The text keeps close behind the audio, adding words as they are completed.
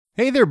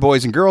Hey there,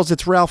 boys and girls.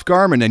 It's Ralph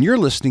Garman, and you're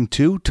listening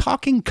to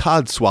Talking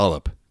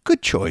Codswallop.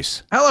 Good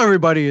choice. Hello,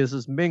 everybody. This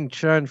is Ming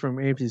Chen from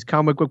AMC's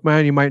Comic Book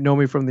Man. You might know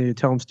me from the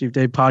Tell 'em Steve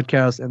Dave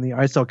podcast and the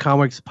I Sell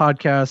Comics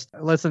podcast.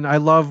 Listen, I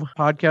love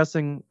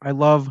podcasting. I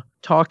love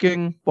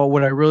talking, but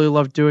what I really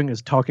love doing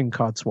is talking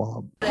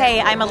Codswallop. Hey,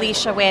 I'm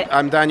Alicia Witt.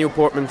 I'm Daniel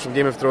Portman from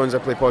Game of Thrones. I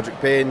play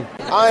Podrick Payne.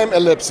 I'm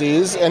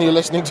Ellipses, and you're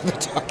listening to the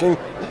Talking...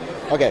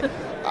 Okay,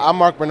 I'm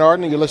Mark Bernard,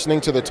 and you're listening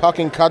to the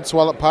Talking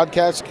Codswallop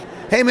podcast.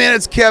 Hey man,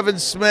 it's Kevin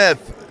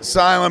Smith,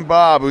 Silent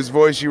Bob, whose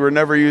voice you were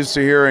never used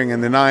to hearing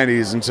in the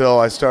 90s until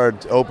I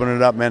started opening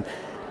it up, man.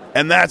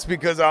 And that's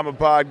because I'm a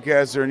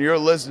podcaster and you're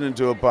listening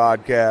to a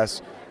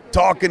podcast,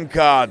 Talking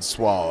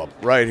Codswallop,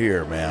 right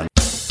here, man.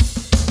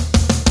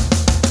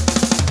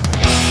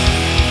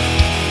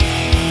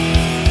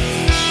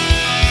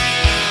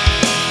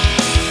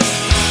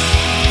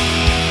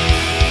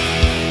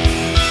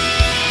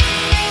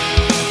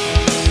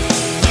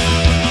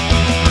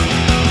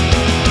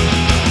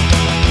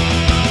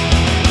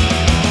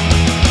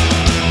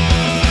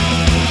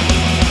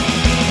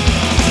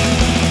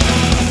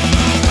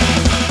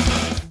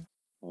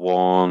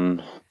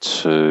 One,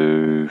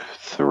 two,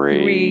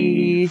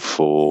 three,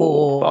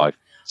 four, 5,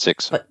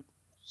 6,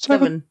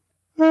 7,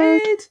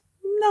 8,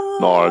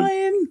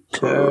 9,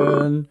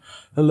 10,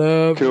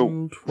 11,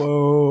 Cool.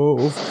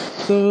 12,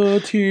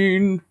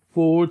 13,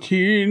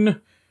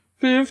 14,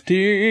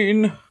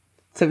 15,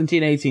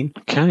 17, 18.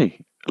 Okay,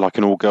 like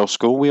an all-girl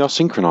school, we are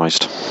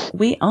synchronised.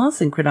 We are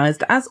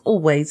synchronised, as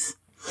always.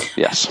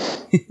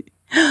 Yes.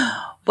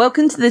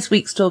 Welcome to this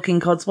week's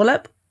Talking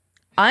Codswallop.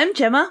 I'm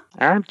Gemma.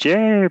 I'm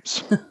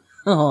James.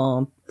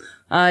 Oh,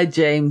 hi,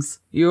 James.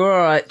 You're all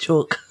right,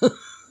 Chalk.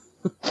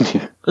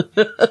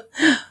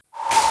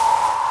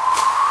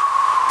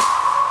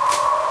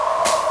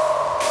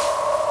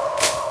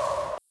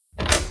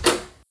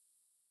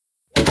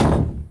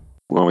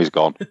 Well, he's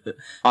gone.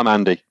 I'm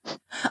Andy. Oh,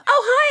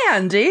 hi,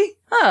 Andy.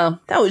 Oh,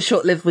 that was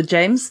short-lived with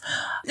James.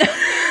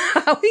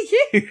 How are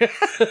you?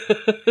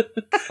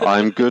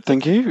 I'm good,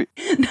 thank you.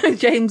 No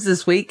James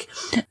this week.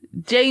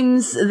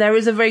 James, there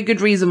is a very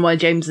good reason why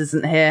James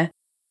isn't here.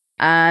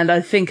 And I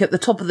think at the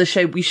top of the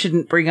show, we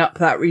shouldn't bring up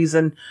that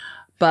reason.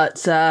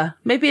 But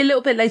maybe a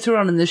little bit later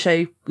on in the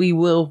show, we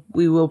will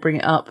bring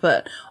it up.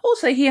 But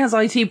also, he has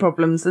IT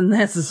problems, and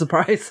there's a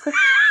surprise.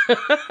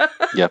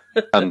 Yeah,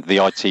 and the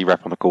IT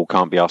rep on the call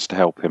can't be asked to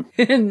help him.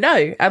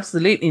 No,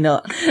 absolutely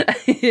not.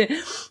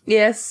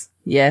 Yes.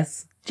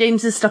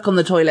 James is stuck on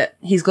the toilet.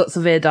 He's got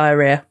severe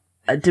diarrhea.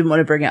 I didn't want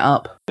to bring it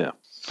up. Yeah.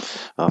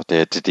 Oh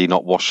dear, did he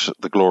not wash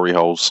the glory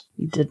holes?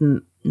 He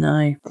didn't,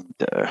 no.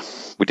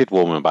 We did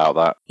warn him about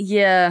that.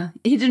 Yeah,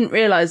 he didn't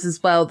realise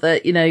as well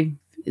that,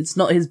 it's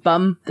not his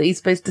bum that he's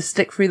supposed to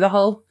stick through the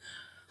hole.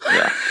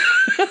 Yeah.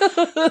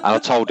 And I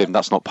told him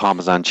that's not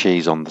Parmesan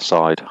cheese on the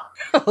side.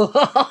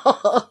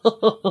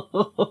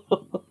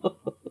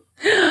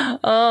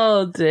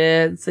 Oh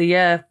dear.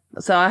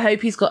 So I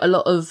hope he's got a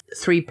lot of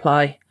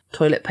 3-ply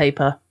toilet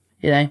paper,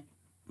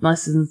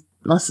 nice and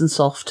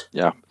soft.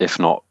 Yeah, if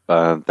not,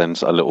 then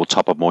a little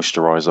tub of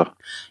moisturiser.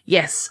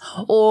 Yes,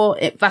 or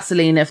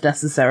Vaseline if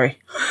necessary.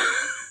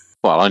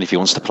 Well, only if he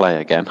wants to play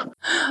again.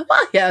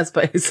 Well, yeah, I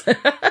suppose.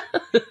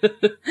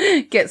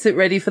 Gets it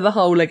ready for the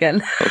hole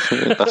again.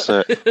 That's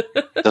it.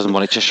 Doesn't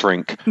want it to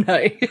shrink.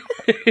 No.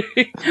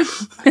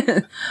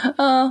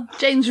 Oh,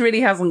 James really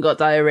hasn't got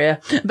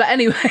diarrhea. But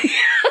anyway,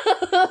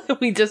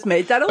 we just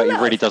made that all But he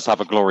up. really does have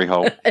a glory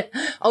hole.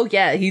 Oh,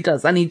 yeah, he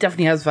does. And he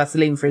definitely has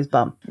Vaseline for his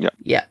bum. Yeah.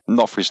 Yeah.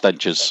 Not for his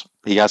dentures.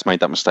 He has made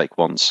that mistake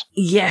once.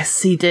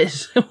 Yes, he did.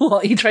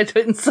 What? He tried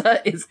to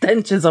insert his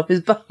dentures up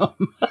his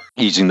bum.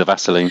 Using the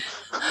Vaseline.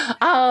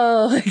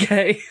 Oh,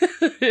 okay.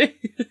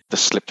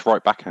 Just slipped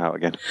right back out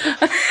again.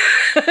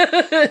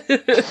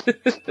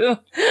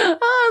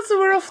 Oh, so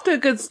we're off to a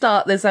good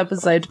start this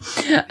episode.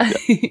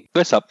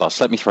 Bless that bus.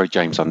 Let me throw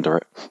James under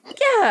it.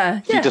 Yeah.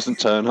 If he doesn't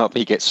turn up,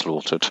 he gets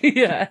slaughtered.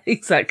 Yeah,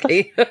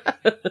 exactly.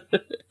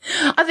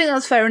 I think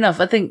that's fair enough.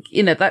 I think,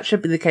 that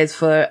should be the case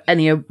for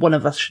any one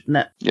of us, shouldn't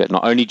it? Yeah,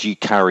 not only do you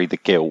carry the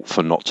guilt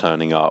for not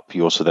turning up,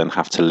 you also then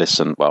have to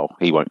listen. Well,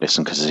 he won't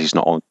listen because he's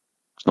not on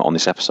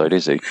this episode,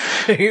 is he?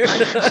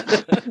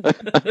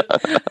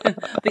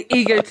 The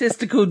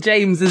egotistical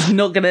James is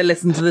not going to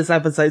listen to this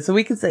episode, so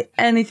we can say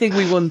anything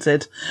we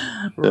wanted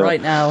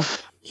right now.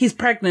 He's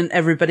pregnant,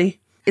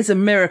 everybody. It's a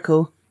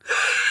miracle.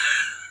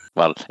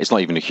 Well, it's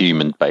not even a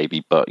human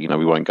baby, but, we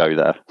won't go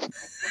there.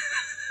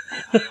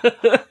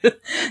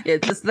 Yeah,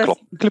 let's Clop,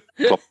 clip,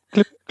 clop,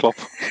 clip, clop.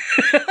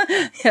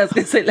 Yeah, I was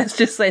going to say, let's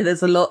just say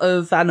there's a lot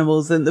of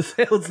animals in the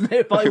fields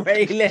nearby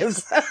where he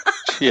lives.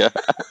 Yeah.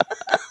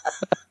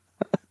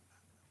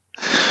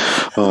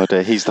 Oh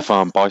dear, he's the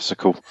farm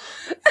bicycle.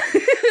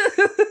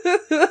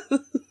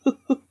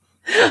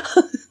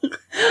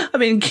 I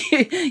mean,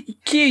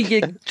 cue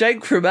your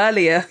joke from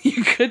earlier.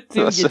 You could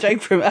do your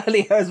joke from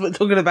earlier as we're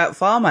talking about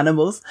farm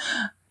animals.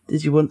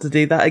 Did you want to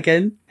do that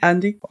again,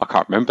 Andy? I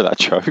can't remember that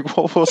joke.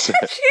 What was it?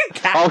 You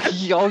can.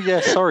 Oh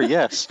yeah, sorry,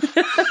 yes.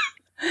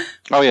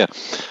 Oh yeah.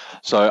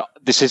 So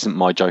this isn't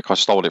my joke. I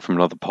stole it from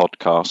another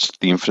podcast,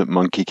 The Infinite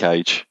Monkey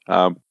Cage.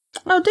 Oh,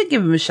 don't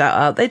give them a shout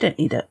out. They don't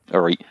need it.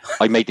 All right.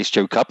 I made this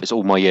joke up. It's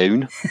all my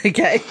own.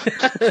 Okay.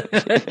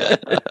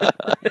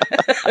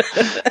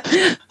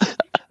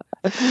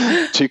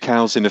 2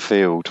 cows in a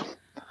field.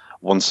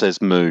 One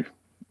says moo.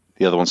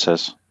 The other one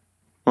says,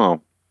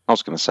 oh, I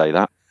was going to say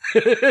that.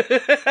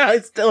 I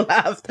still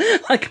laughed.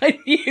 Like I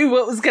knew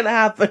what was going to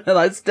happen and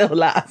I still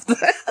laughed.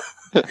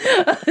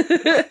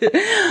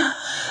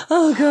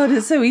 Oh, God,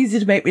 it's so easy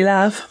to make me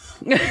laugh.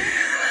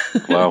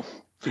 Well,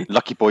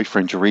 lucky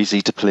boyfriend, you're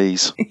easy to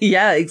please.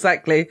 Yeah,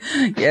 exactly.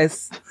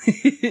 Yes.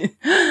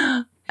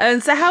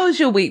 And so how has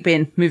your week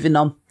been? Moving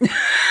on.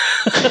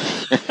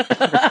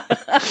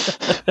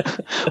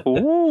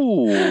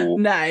 Ooh.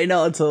 No,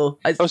 not at all.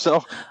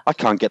 I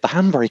can't get the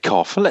handbrake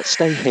off. Let's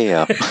stay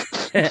here.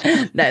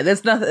 No,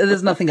 there's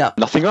nothing up.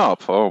 Nothing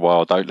up. Oh,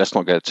 well, let's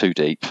not get too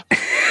deep.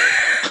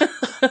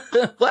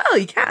 Well,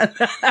 you can.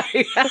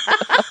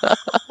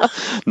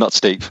 Not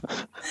steep.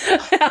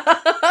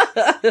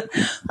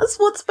 That's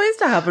what's supposed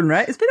to happen,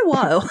 right? It's been a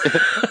while.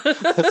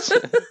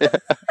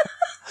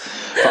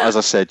 But as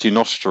I said, your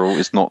nostril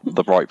is not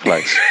the right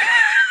place.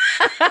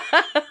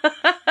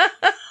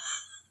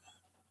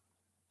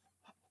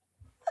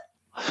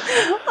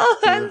 Oh,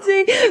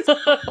 Andy.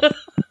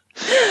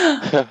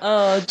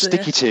 Oh, dear.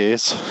 Sticky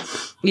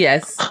tears.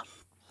 Yes.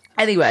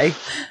 Anyway,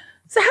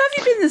 so how have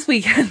you been this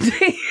week,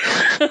 Andy?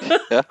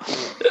 Yeah,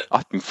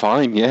 I've been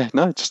fine. Yeah,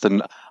 no, just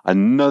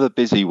another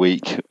busy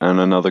week and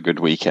another good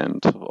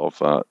weekend of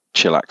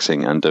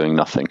chillaxing and doing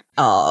nothing.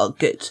 Oh,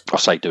 good. I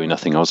say doing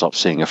nothing. I was up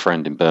seeing a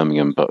friend in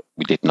Birmingham, but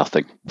we did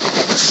nothing.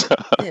 So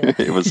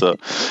It was a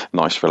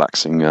nice,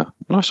 relaxing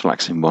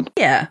one.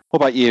 Yeah. What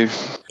about you?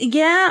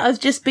 Yeah, I've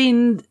just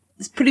been.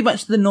 It's pretty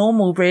much the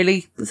normal,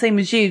 really. The same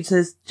as you.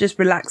 So just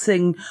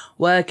relaxing,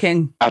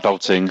 working,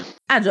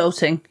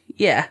 Adulting.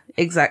 Yeah,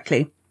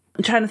 exactly.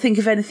 I'm trying to think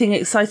if anything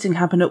exciting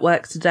happened at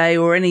work today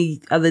or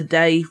any other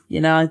day.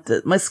 You know,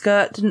 my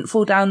skirt didn't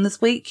fall down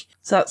this week,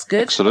 so that's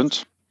good.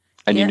 Excellent.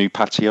 Any new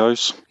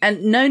patios?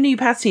 And no new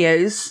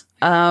patios.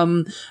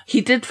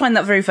 He did find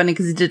that very funny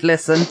because he did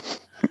listen.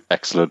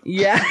 Excellent.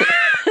 Yeah.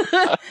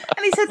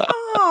 And he said,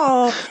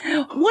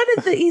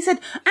 he said,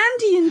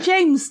 Andy and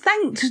James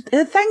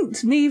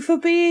thanked me for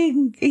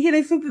being,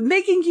 for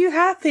making you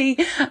happy.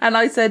 And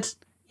I said,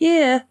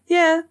 yeah.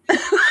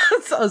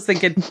 So I was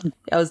thinking,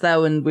 I was there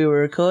when we were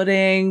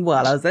recording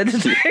while I was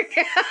editing.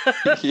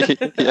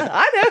 Yeah.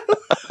 I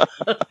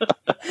know.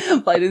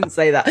 But I didn't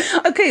say that.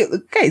 Okay,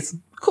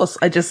 of course,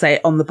 I just say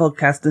it on the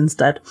podcast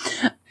instead.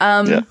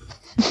 Yeah.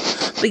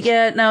 But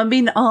yeah, no, I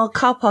mean, our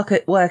car park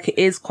at work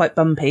is quite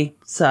bumpy.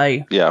 So,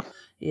 yeah.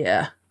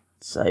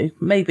 So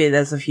maybe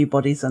there's a few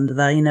bodies under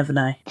there. You never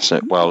know. So,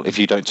 well, if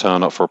you don't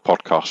turn up for a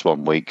podcast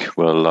one week,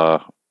 we'll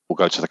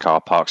go to the car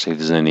park, see if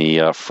there's any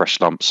fresh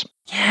lumps.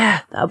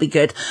 Yeah, that'll be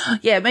good.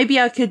 Yeah, maybe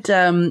I could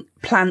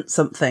plant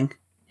something.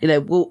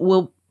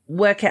 We'll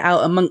work it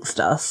out amongst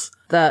us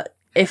that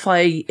if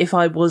I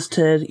was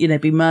to,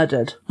 be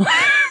murdered.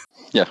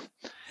 Yeah.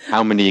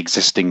 How many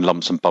existing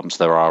lumps and bumps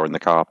there are in the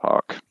car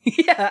park?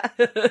 Yeah.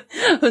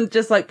 And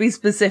just be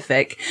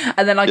specific.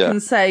 And then I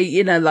can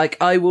say,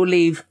 I will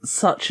leave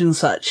such and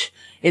such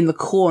in the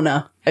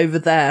corner over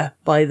there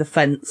by the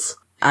fence.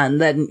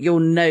 And then you'll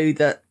know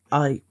that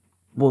I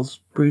was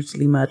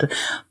brutally murdered.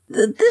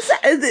 Is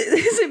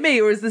it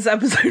me or is this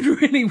episode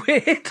really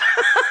weird?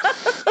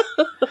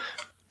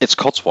 It's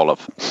Codswallop.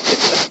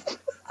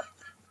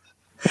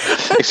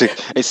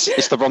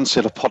 It's the Ron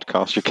Siller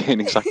podcast. You're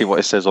getting exactly what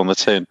it says on the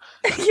tin.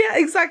 Yeah,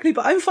 exactly.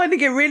 But I'm finding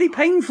it really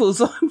painful,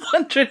 so I'm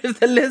wondering if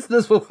the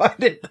listeners will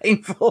find it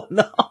painful or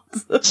not.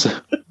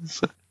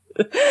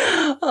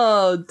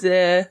 Oh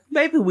dear.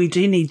 Maybe we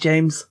do need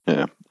James.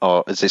 Yeah.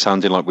 Oh, is it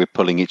sounding like we're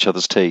pulling each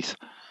other's teeth?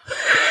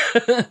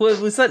 Well,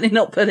 we're certainly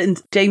not pulling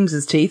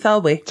James's teeth, are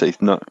we?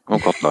 Teeth? No. Oh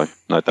God, no.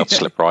 No, they'll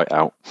slip right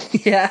out.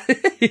 Yeah.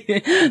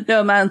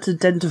 No amount of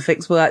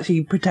Dentifix will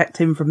actually protect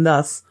him from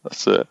us.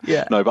 That's it.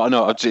 Yeah. No, but I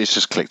know, it's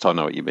just clicked. I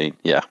know what you mean.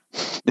 Yeah.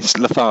 It's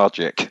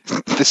lethargic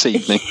this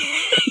evening.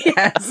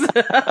 Yes.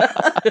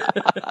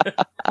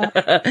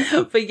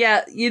 But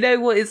yeah, you know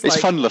what it's like.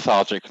 It's fun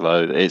lethargic,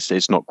 though.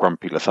 It's not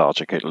grumpy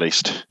lethargic, at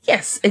least.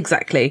 Yes,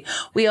 exactly.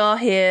 We are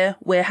here.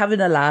 We're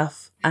having a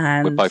laugh.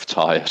 And we're both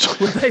tired.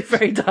 We're both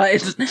very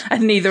tired,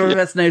 and neither of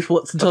us knows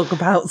what to talk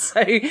about.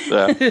 So,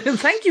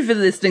 thank you for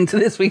listening to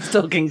this week's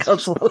Talking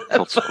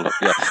Codswallop.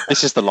 Yeah,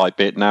 this is the light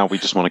bit. Now we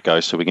just want to go,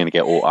 so we're going to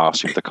get all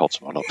arsey with the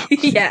Codswallop.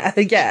 Yeah,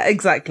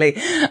 exactly.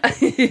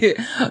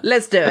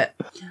 Let's do it.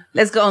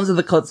 Let's go on to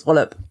the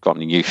Codswallop. Got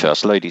on you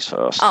first, ladies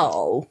first.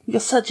 Oh,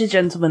 you're such a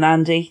gentleman,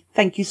 Andy.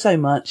 Thank you so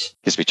much.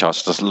 Gives me a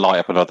chance to just light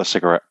up another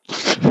cigarette.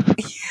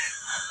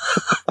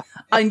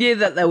 I knew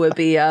that there would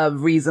be a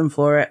reason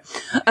for it.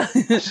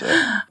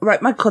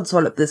 Right, my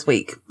Codswallop this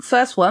week.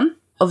 First one,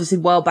 obviously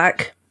a while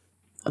back,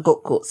 I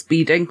got caught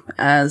speeding,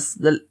 as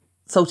the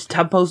salty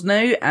tadpoles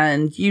know,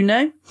 and you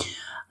know.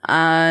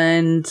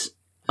 And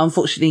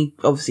unfortunately,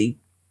 obviously,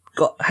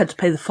 had to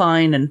pay the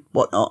fine and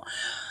whatnot.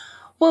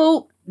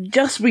 Well,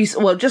 just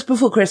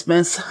before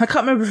Christmas, I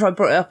can't remember if I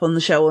brought it up on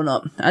the show or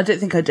not. I don't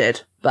think I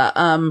did. But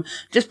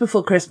just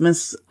before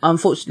Christmas,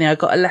 unfortunately, I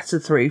got a letter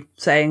through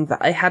saying that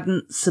I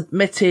hadn't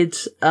submitted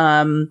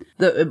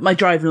my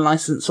driving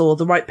license or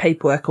the right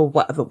paperwork or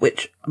whatever,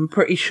 which I'm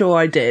pretty sure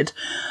I did.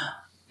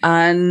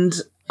 And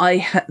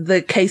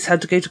the case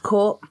had to go to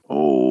court.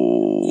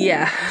 Oh.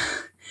 Yeah.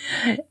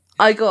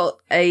 I got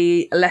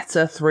a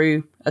letter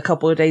through a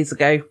couple of days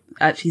ago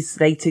actually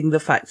stating the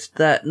fact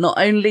that not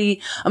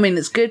only, I mean,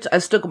 it's good,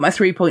 I've still got my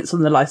 3 points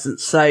on the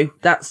license, so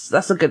that's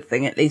a good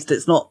thing. At least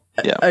it's not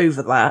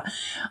over that.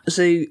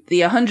 So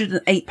the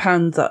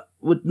 £108 that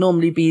would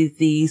normally be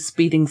the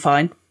speeding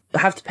fine, I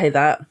have to pay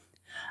that.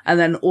 And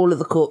then all of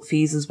the court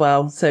fees as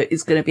well. So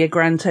it's going to be a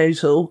grand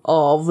total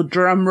of,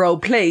 drum roll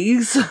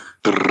please,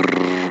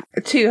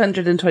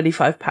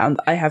 £225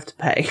 I have to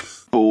pay.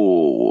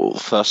 Oh,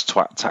 first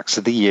twat tax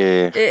of the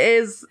year. It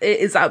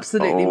is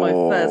absolutely my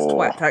first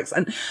twat tax.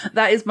 And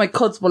that is my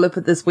codswallop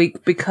of this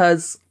week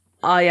because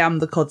I am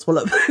the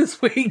codswallop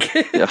this week.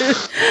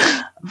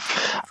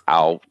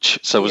 Ouch.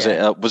 So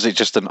was it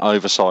just an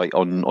oversight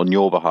on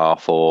your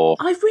behalf, or?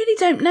 I really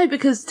don't know,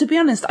 because to be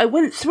honest, I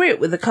went through it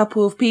with a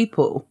couple of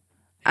people.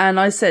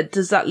 And I said,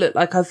 does that look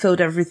like I filled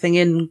everything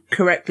in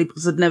correctly?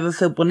 Because I'd never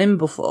filled one in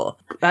before.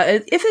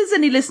 If there's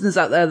any listeners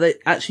out there that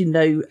actually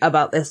know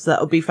about this,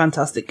 that would be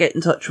fantastic. Get in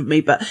touch with me.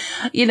 But,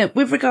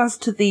 with regards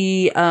to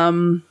the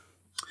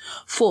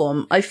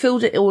form, I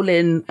filled it all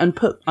in and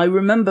I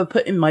remember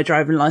putting my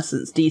driving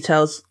license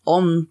details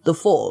on the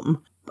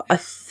form. But I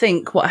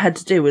think what I had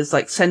to do was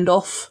send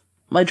off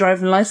my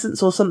driving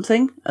license or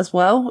something as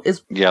well. I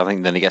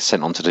think then it gets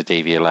sent on to the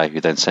DVLA,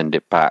 who then send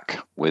it back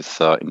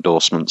with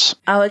endorsements.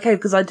 Oh, okay,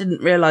 because I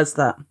didn't realise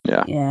that.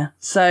 Yeah.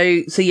 So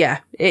yeah,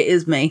 it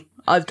is me.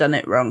 I've done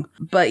it wrong.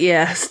 But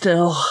yeah,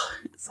 still,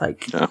 it's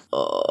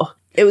oh.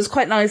 It was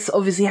quite nice,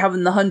 obviously,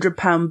 having the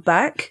 £100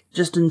 back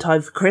just in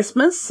time for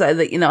Christmas, so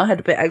that, I had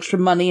a bit extra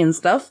money and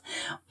stuff.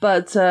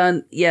 But,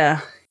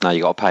 yeah. Now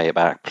you got to pay it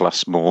back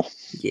plus more.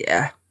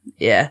 Yeah,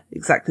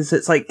 exactly. So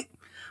it's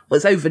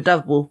it's over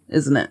double,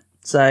 isn't it?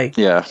 So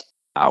yeah,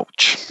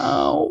 ouch.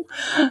 Oh,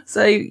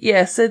 so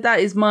that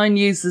is my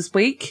news this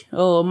week,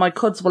 or my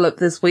codswallop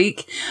this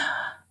week.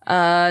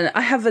 I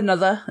have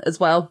another as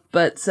well,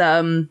 but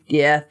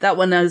that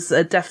one is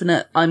a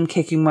definite I'm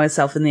kicking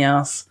myself in the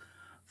ass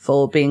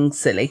for being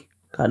silly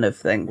kind of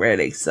thing,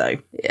 really. So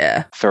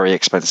yeah, very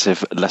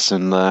expensive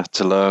lesson there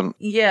to learn.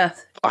 Yeah.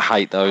 I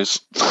hate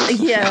those.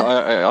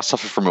 Yeah. I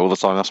suffer from it all the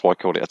time. That's why I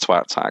called it a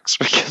twat tax,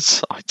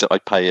 because I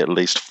pay at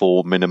least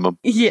 4 minimum.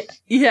 Yeah,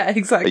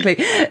 exactly.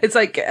 It's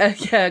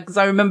because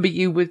I remember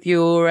you with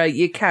your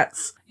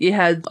cats. You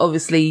had,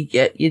 obviously,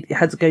 you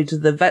had to go to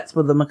the vets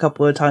with them a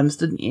couple of times,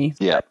 didn't you?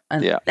 Yeah.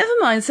 Never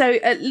mind. So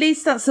at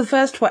least that's the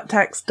first twat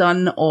tax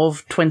done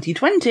of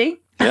 2020.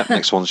 Yeah,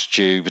 next one's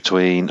due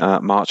between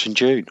March and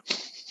June.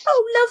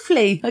 Oh,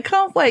 lovely. I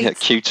can't wait. Yeah,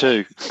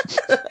 Q2.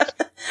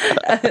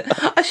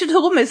 I should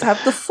almost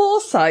have the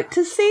foresight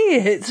to see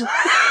it.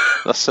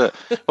 That's it.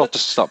 I'll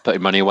just start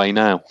putting money away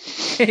now.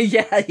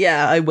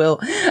 Yeah, I will.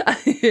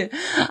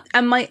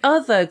 And my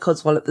other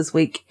codswallop this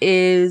week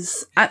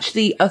is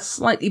actually a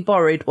slightly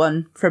borrowed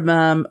one from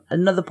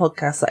another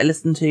podcast that I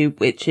listen to,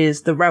 which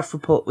is The Ralph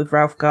Report with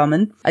Ralph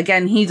Garman.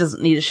 Again, he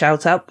doesn't need a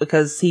shout out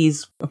because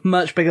he's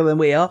much bigger than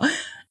we are.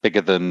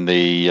 Bigger than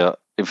the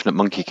Infinite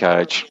Monkey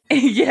Cage.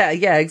 Yeah,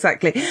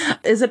 exactly.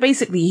 So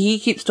basically, he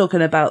keeps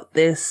talking about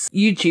this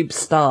YouTube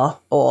star,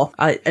 or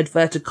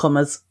inverted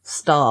commas,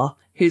 star,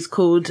 who's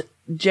called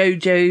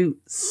Jojo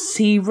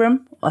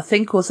Serum, I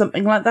think, or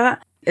something like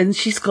that. And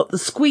she's got the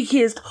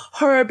squeakiest,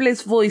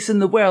 horriblest voice in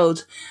the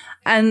world.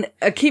 And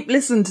I keep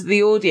listening to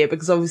the audio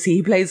because obviously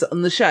he plays it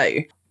on the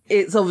show.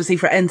 It's obviously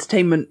for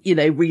entertainment,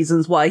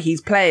 reasons why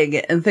he's playing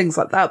it and things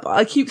like that. But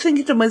I keep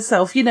thinking to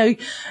myself, you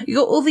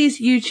got all these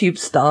YouTube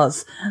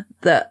stars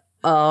that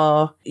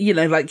are,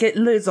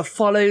 getting loads of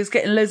follows,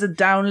 getting loads of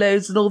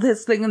downloads and all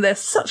this thing, and they're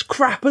such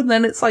crap. And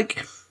then it's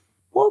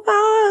what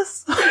about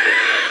us?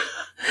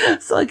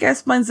 So I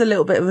guess mine's a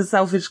little bit of a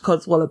selfish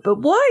codswallop. But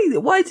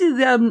why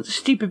do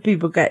stupid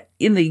people get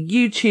in the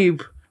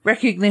YouTube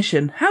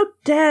recognition? How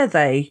dare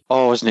they?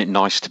 Oh, isn't it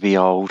nice to be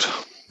old?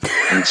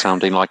 And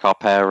sounding like our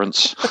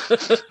parents. Well,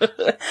 it's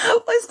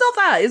not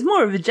that. It's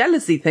more of a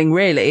jealousy thing,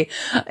 really.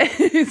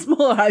 It's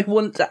more I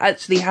want to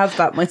actually have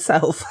that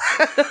myself.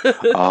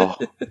 Oh,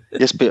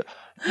 yes, but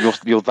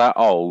you're that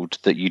old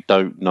that you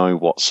don't know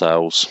what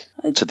sells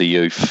to the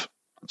youth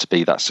to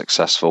be that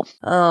successful.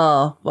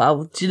 Oh,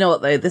 well, do you know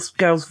what, though? This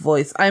girl's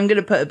voice, I'm going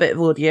to put a bit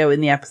of audio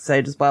in the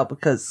episode as well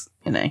because,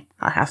 I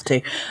have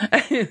to.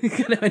 I'm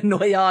going to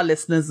annoy our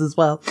listeners as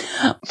well.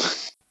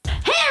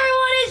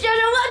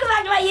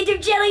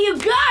 YouTube channel, you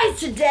guys.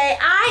 Today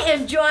I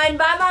am joined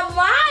by my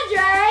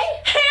Madre.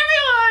 Hey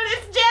everyone,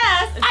 it's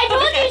Jess. I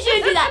told you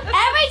she would do that.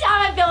 Every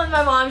time I film with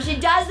my mom, she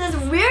does this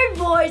weird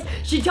voice.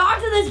 She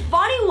talks in this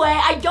funny way.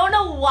 I don't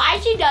know why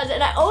she does it.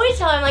 And I always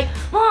tell her,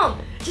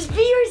 Mom, just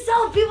be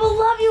yourself. People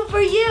love you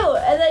for you.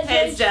 And then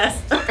it's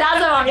Jess. That's my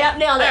mom. Yep,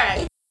 nailed it.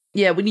 Right.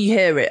 Yeah, when you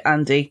hear it,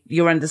 Andy,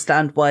 you'll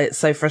understand why it's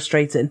so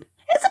frustrating.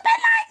 It's a bit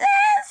like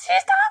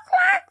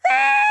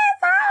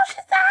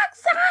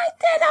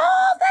Northern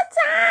all the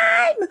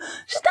time.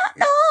 She's not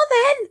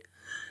Northern.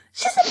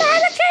 She's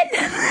American.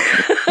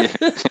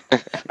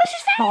 But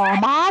she's very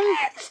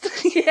balanced.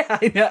 Yeah,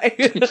 I know.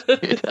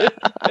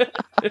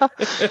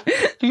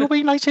 Do you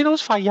mean lighting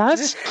those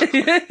fires?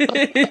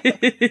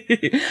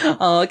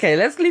 Oh, okay,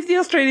 let's leave the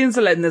Australians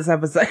alone in this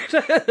episode.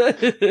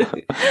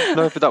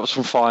 No, but that was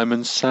from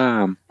Fireman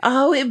Sam.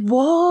 Oh, it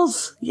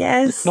was.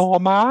 Yes.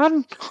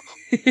 Norman.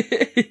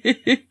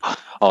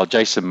 Oh,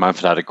 Jason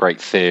Manford had a great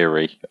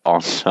theory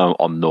on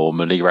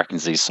Norman. He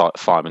reckons he's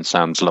Fireman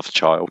Sam's love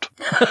child.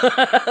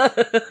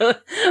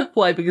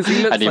 Why? Because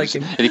he looks like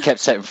him. And he kept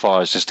setting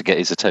fires just to get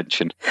his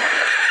attention.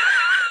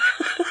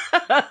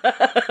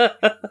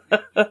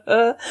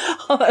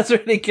 Oh, that's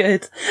really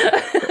good.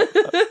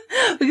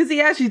 Because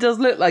he actually does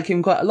look like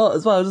him quite a lot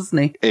as well, doesn't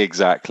he?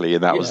 Exactly,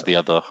 and that was the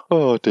other.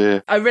 Oh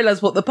dear. I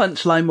realised what the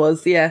punchline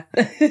was, yeah.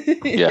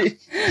 Yeah.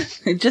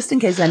 Just in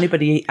case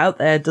anybody out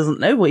there doesn't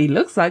know what he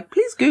looks like,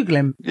 please Google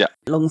him. Yeah.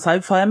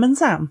 Alongside Fireman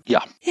Sam.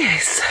 Yeah.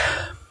 Yes.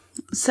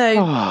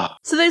 So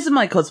those are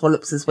my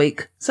codswallops this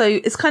week. So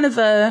it's kind of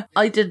a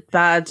I did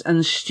bad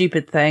and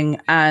stupid thing,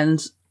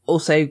 and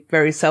also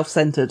very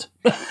self-centered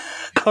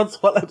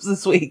codswallops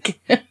this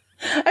week.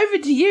 Over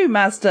to you,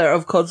 Master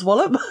of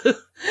Codswallop.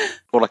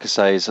 All I can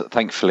say is that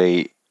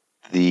thankfully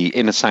the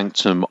inner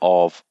sanctum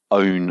of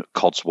own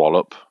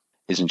Codswallop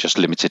isn't just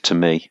limited to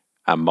me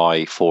and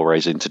my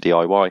forays into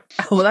DIY.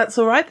 Well, that's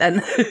all right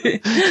then.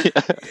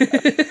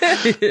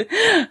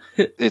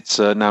 It's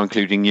now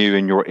including you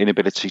and your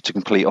inability to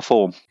complete a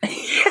form.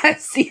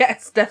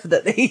 Yes,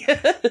 definitely.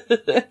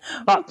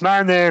 That's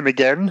my name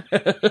again.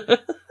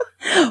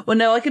 Well,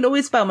 no, I can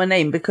always spell my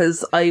name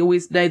because I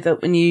always know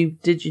that when you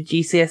did your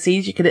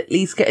GCSEs, you could at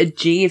least get a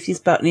G if you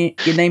spelled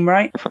your name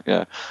right.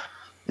 Yeah.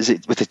 Is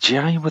it with a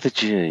J or with a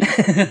G?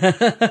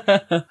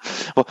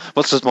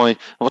 What does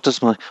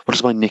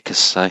my knickers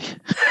say?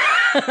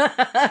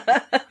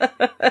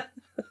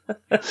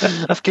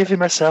 I've given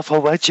myself a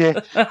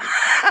wedgie.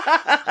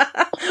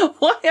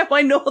 Why am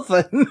I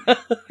Northern?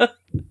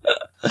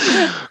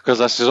 Because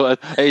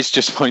it's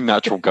just my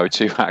natural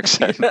go-to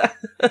accent.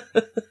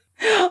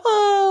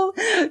 Oh,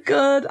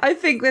 God. I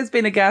think there's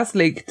been a gas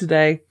leak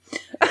today.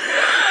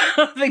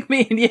 I think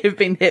me and you have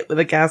been hit with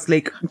a gas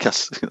leak.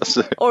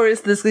 Or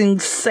it's this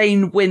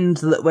insane wind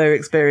that we're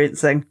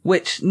experiencing,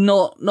 which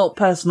not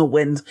personal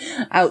wind,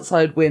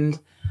 outside wind.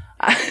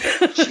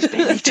 She's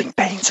been eating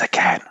beans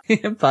again.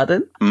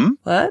 Pardon?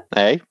 What?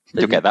 Hey,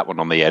 you'll get that one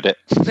on the edit.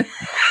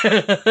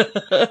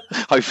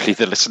 Hopefully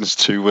the listeners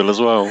too will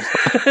as well.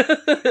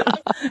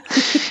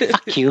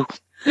 Fuck you.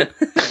 Yeah,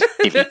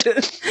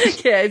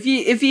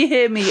 if you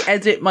hear me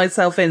edit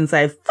myself in,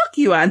 say "fuck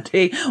you,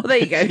 Auntie." Well, there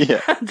you go.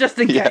 Yeah. Just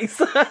in case.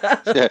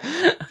 Yeah,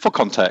 for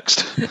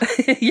context.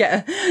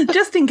 Yeah,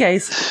 just in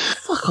case.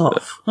 Fuck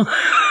off.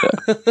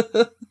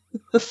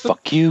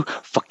 Fuck you,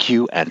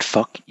 and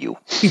fuck you.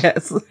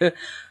 Yes.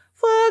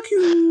 Fuck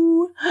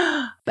you.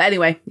 But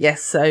anyway,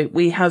 yes. So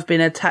we have been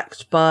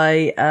attacked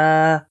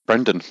by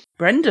Brendan.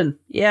 Brendan.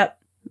 Yep.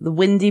 The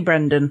windy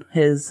Brendan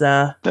has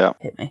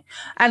hit me.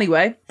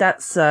 Anyway,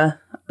 that's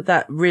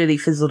that really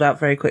fizzled out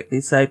very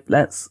quickly. So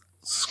let's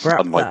scrap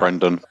Unlike that.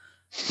 Brendan.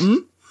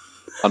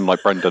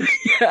 Unlike Brendan.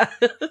 Yeah.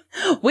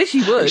 Wish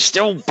he would. He's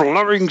still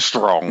blowing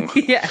strong.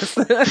 Yes.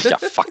 You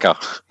fucker.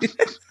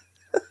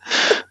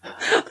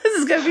 This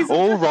is going to be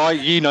all right.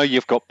 You know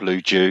you've got blue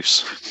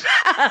juice.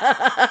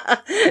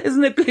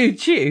 Isn't it Blue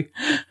Chew?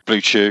 Blue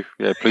Chew.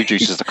 Yeah, Blue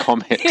Juice is the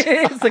comic.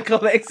 It is the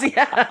comics.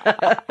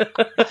 Yeah.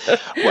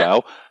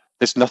 Well.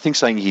 There's nothing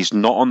saying he's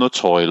not on the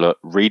toilet,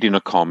 reading a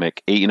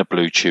comic, eating a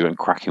Blue Chew, and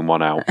cracking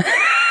one out.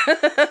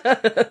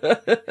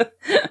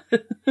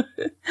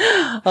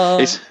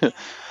 That's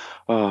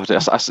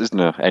isn't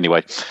it?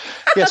 Anyway.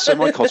 Yes, so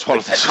my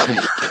codswallop this week.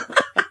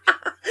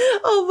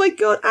 Oh my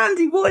God,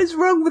 Andy, what is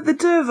wrong with the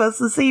two of us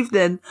this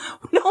evening?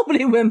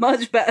 Normally we're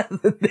much better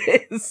than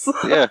this.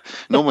 Yeah,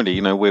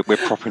 normally, we're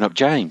propping up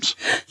James.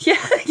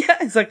 Yeah,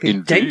 exactly.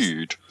 Indeed.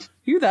 James,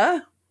 you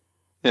there?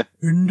 Yeah.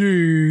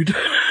 Indeed.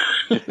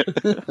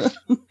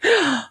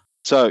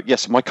 So,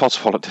 yes, my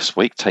codswallop this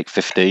week, take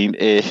 15,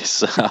 is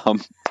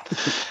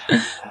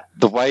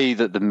the way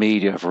that the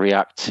media have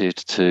reacted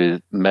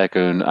to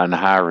Meghan and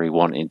Harry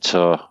wanting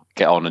to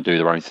get on and do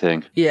their own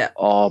thing. Yeah.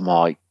 Oh,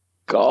 my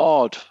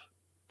God.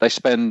 They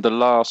spend the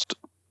last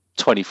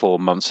 24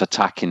 months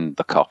attacking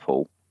the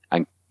couple.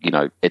 And,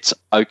 it's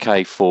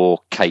okay for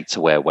Kate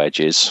to wear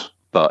wedges,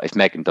 but if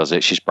Meghan does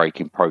it, she's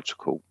breaking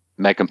protocol.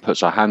 Meghan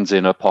puts her hands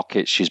in her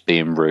pockets, she's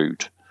being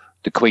rude.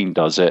 The Queen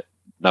does it,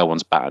 no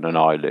one's batting an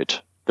eyelid.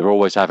 They're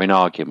always having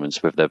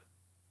arguments with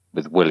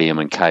William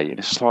and Kate, and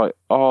it's like,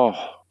 oh,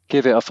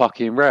 give it a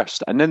fucking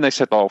rest. And then they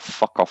said, oh,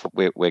 fuck off,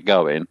 we're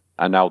going.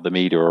 And now the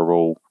media are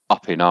all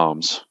up in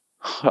arms.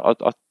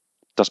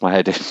 Does my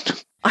head in.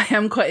 I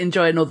am quite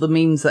enjoying all the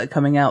memes that are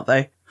coming out,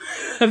 though.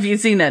 Have you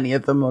seen any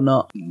of them or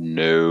not?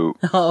 No.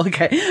 Oh,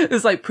 okay.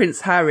 It's like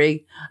Prince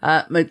Harry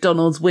at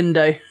McDonald's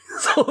window,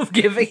 sort of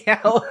giving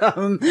out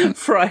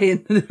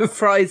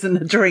fries and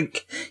a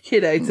drink,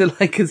 to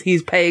because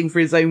he's paying for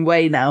his own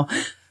way now.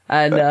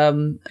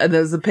 And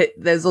there's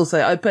there's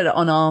also, I put it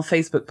on our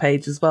Facebook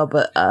page as well,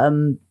 but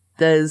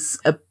there's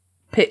a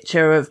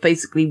picture of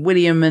basically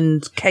William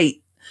and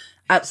Kate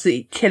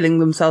absolutely killing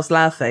themselves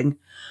laughing.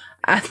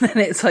 And then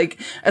it's like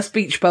a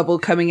speech bubble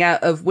coming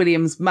out of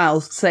William's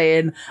mouth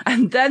saying,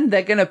 and then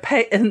they're going to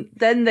pay, and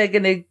then they're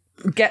going to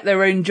get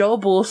their own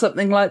job or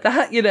something like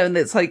that, and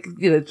it's like,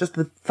 just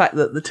the fact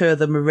that the two of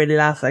them are really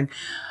laughing.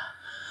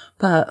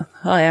 But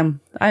I am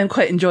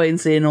quite enjoying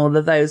seeing all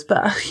of those.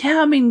 But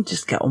yeah, I mean,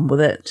 just get on with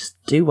it.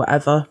 Just do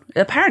whatever.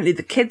 Apparently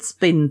the kid's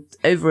been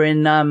over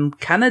in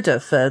Canada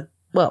for,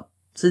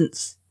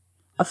 since,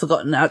 I've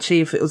forgotten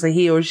actually if it was a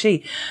he or a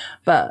she,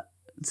 but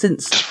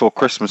since... Just before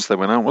Christmas they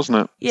went out, wasn't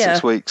it? Yeah.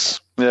 6 weeks.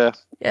 Yeah.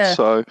 Yeah.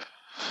 So,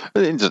 at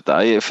the end of the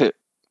day, if it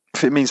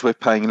means we're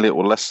paying a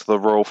little less to the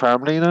royal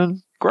family,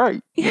 then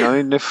great. Yeah.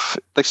 And if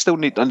they still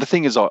need... And the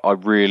thing is, I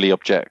really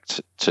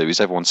object to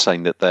is everyone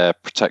saying that their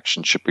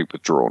protection should be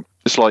withdrawn.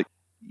 It's like,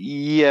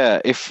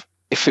 yeah, if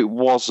it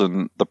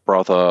wasn't the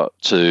brother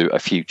to a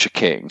future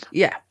king,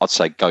 yeah, I'd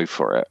say go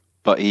for it.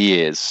 But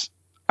he is,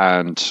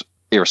 and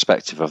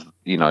irrespective of,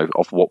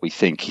 of what we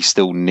think, he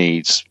still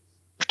needs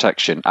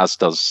protection, as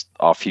does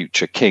our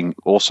future king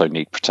also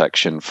need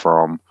protection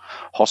from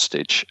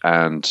hostage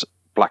and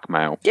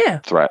blackmail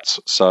threats.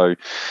 So,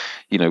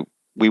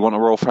 we want a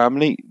royal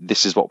family.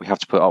 This is what we have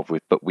to put up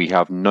with, but we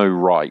have no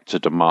right to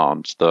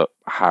demand that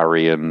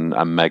Harry and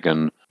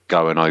Meghan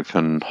go and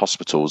open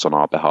hospitals on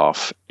our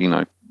behalf.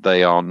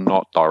 They are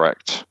not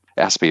direct.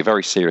 It has to be a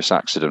very serious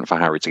accident for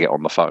Harry to get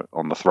on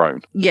the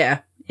throne. Yeah.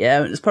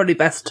 It's probably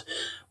best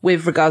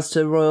with regards to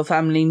the royal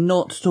family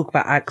not to talk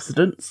about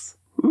accidents.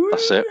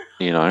 That's it.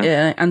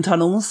 Yeah, and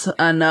tunnels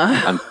and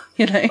and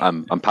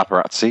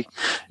paparazzi.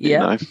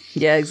 Yeah.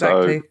 Yeah,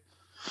 exactly.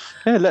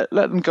 So, let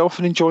them go off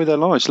and enjoy their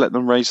lives. Let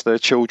them raise their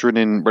children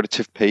in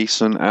relative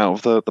peace and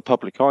out of the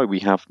public eye. We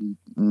have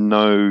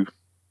no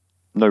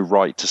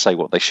right to say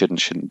what they should and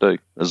shouldn't do,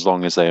 as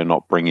long as they are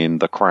not bringing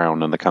the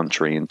crown and the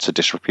country into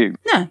disrepute.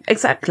 No,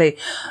 exactly.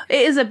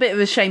 It is a bit of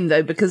a shame,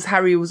 though, because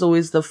Harry was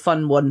always the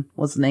fun one,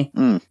 wasn't he?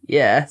 Mm.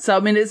 Yeah. So, I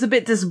mean, it's a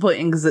bit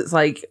disappointing because it's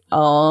like,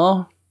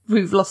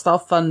 we've lost our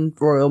fun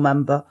royal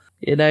member,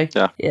 Yeah.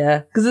 Yeah.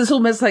 Because it's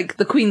almost like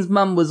the Queen's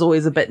mum was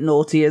always a bit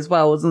naughty as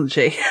well, wasn't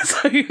she?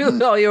 So, you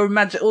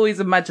always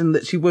imagine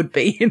that she would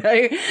be,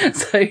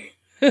 So...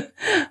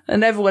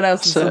 and everyone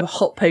else is a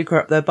hot poker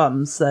up their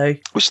bums, so...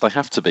 Which they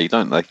have to be,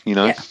 don't they,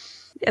 Yeah,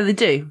 they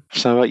do.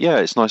 So,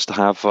 it's nice to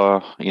have,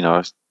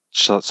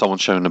 someone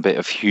showing a bit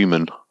of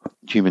human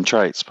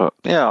traits, but,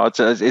 yeah,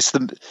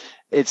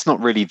 it's not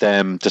really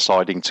them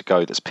deciding to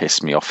go that's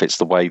pissed me off. It's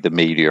the way the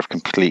media have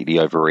completely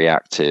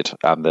overreacted,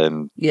 and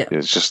then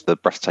it's just the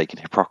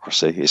breathtaking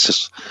hypocrisy. It's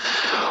just,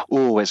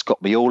 it's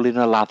got me all in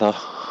a lather.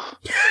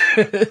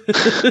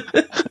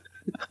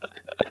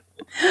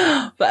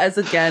 But as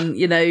again,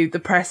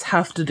 the press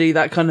have to do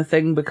that kind of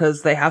thing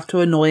because they have to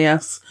annoy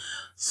us.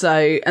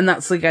 So, and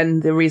that's again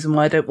the reason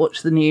why I don't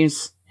watch the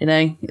news.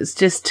 It's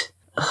just,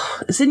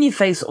 it's in your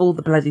face all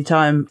the bloody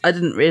time. I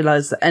didn't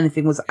realise that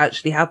anything was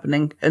actually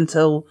happening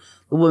until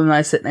the woman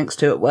I sit next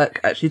to at work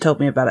actually told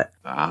me about it.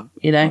 I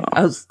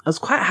was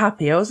quite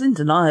happy. I was in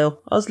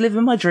denial. I was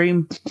living my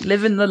dream,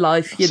 living the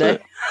life,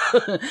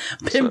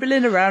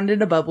 pimpling around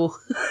in a bubble.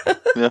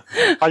 Yeah.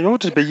 I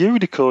ordered my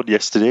unicorn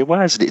yesterday.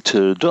 Why hasn't it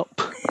turned up?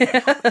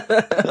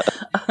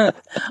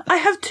 I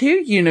have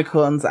 2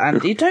 unicorns,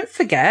 Andy. Don't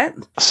forget.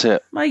 That's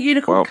it. My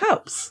unicorn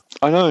cups.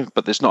 I know,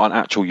 but there's not an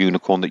actual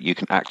unicorn that you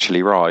can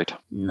actually ride.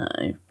 No,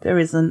 there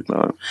isn't.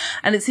 No.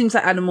 And it seems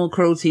like animal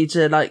cruelty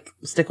to,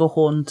 stick a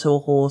horn to a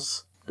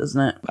horse,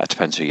 doesn't it? That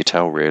depends who you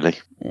tell, really.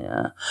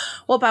 Yeah.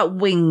 What about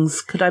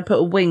wings? Could I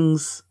put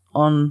wings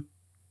on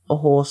a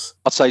horse?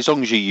 I'd say as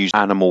long as you use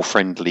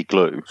animal-friendly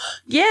glue.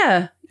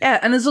 Yeah. Yeah,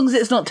 and as long as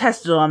it's not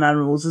tested on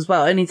animals as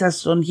well, only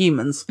tested on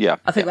humans. Yeah.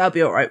 I think that'd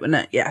be all right,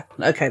 wouldn't it? Yeah.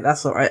 Okay,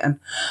 that's all right then.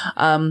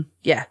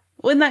 Yeah.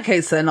 Well, in that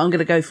case, then, I'm going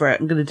to go for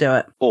it. I'm going to do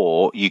it.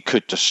 Or you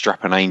could just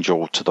strap an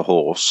angel to the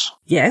horse.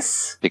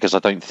 Yes. Because I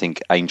don't think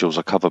angels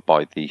are covered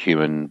by the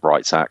Human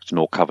Rights Act,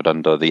 nor covered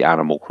under the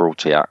Animal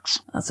Cruelty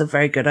Acts. That's a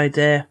very good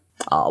idea.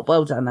 Oh,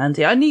 well done,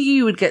 Andy. I knew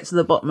you would get to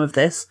the bottom of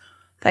this.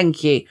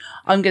 Thank you.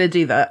 I'm going to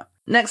do that.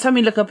 Next time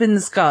you look up in the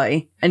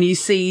sky and you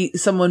see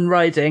someone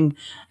riding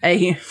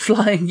a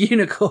flying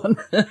unicorn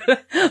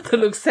that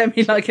looks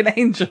semi like an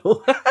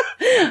angel,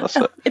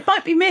 it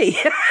might be me.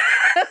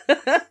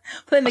 But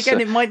then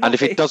again, it might not And if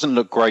be. it doesn't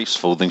look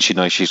graceful, then she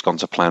knows she's gone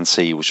to Plan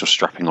C, which was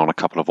strapping on a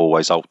couple of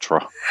Always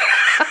Ultra.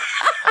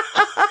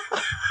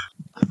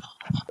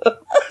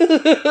 And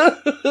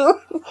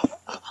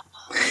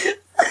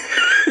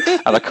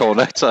a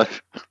cornetto.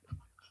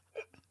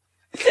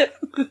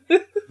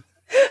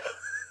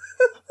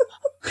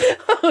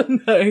 Oh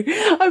no,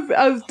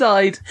 I've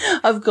died.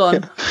 I've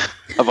gone.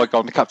 Have I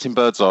gone to Captain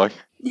Birdseye?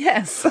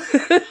 Yes.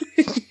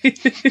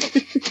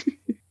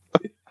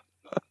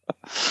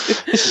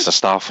 This is a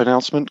staff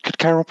announcement. Could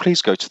Carol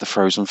please go to the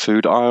frozen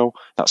food aisle?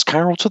 That's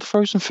Carol to the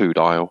frozen food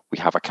aisle. We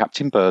have a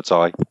Captain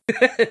Birdseye.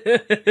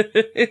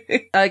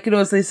 I can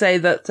also say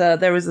that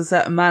there is a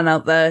certain man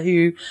out there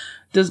who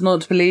does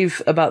not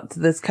believe about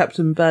this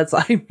Captain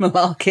Birdseye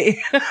malarkey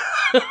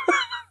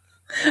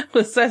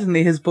was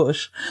certainly his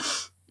bush.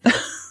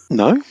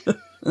 No.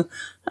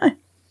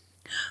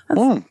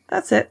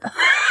 That's it.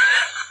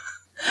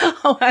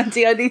 Oh,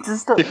 Andy, I need to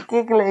stop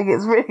giggling.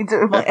 It's really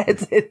doing my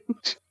head in.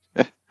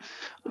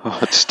 Oh,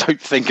 just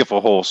don't think of a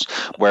horse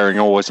wearing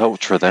Always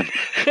Ultra then.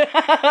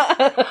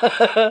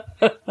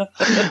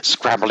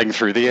 Scrambling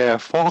through the air.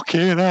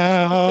 Fucking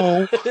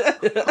hell.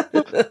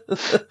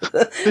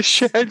 The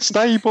shed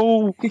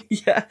stable.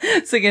 Yeah,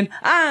 singing,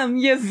 I'm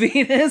your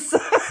Venus.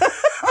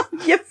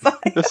 Your fire.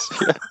 Yes,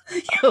 yeah.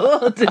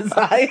 Your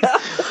desire.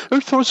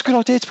 Who thought it was a good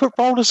idea to put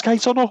roller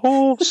skates on a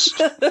horse?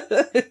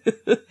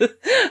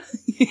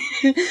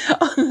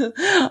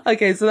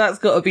 Okay, so that's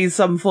got to be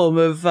some form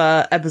of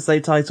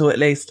episode title at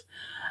least.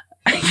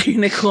 A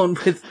unicorn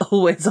with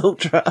Always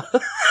Ultra.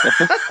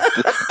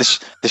 the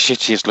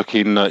shittiest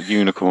looking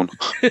unicorn.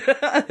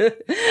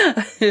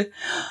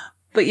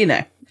 But you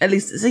know, at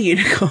least it's a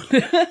unicorn.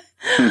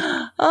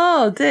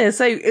 Oh dear.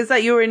 So is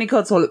that your only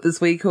codswallop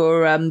this week,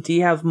 or do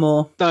you have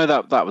more? No,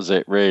 that was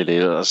it really.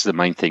 That's the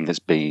main thing that's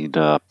been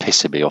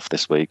pissing me off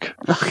this week.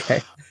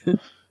 Okay.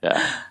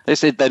 Yeah,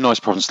 they're nice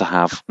problems to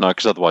have. No,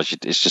 because otherwise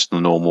it's just the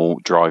normal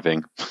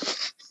driving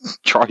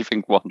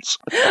ones.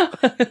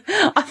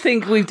 I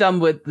think we've done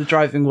with the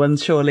driving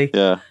ones, surely.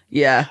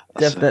 Yeah,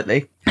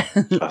 Definitely.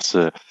 That's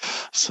it.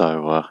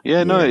 So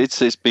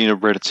it's been a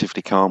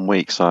relatively calm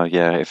week. So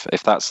yeah,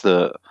 if that's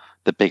the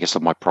biggest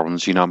of my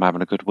problems, I'm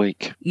having a good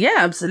week. Yeah,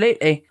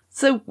 absolutely.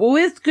 So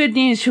with good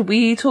news, should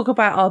we talk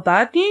about our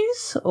bad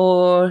news,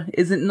 or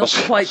is it not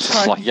quite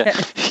time yet?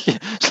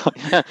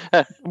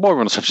 More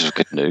on the subject of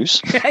good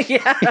news.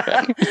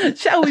 Yeah.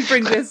 Shall we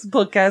bring this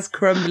podcast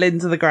crumbling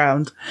to the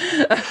ground?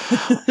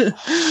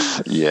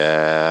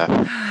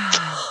 Yeah.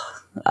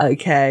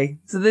 Okay.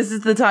 So this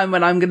is the time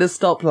when I'm going to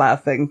stop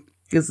laughing,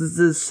 because this is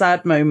a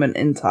sad moment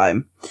in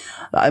time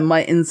that I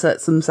might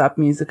insert some sad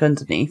music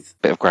underneath.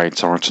 Bit of Graham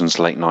Torrington's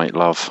Late Night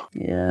Love.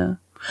 Yeah.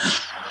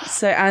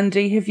 So,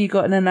 Andy, have you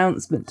got an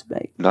announcement to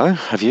make? No,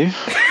 have you?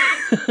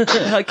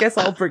 I guess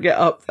I'll bring it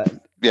up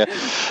then. Yeah.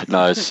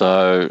 No,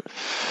 so,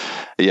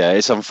 yeah,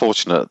 it's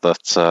unfortunate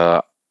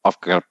that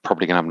I'm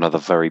probably going to have another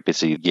very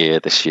busy year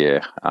this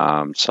year.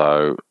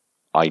 So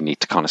I need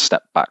to kind of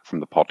step back from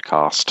the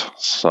podcast.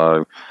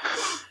 So,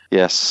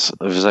 yes,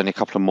 there's only a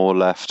couple of more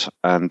left.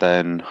 And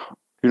then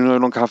you no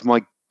longer have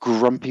my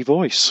grumpy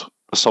voice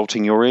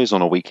assaulting your ears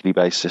on a weekly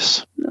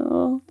basis.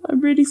 No,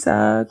 I'm really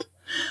sad.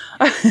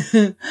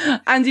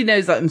 Andy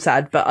knows that I'm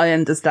sad, but I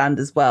understand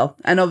as well.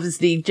 And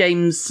obviously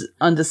James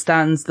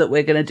understands that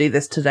we're going to do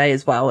this today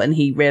as well, and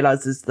he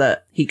realises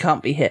that he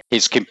can't be here.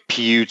 His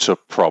computer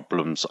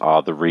problems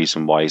are the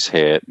reason why he's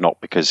here, not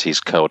because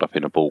he's curled up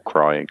in a ball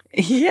crying.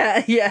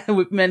 Yeah,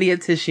 with many a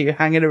tissue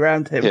hanging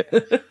around him.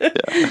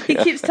 Yeah. He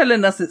keeps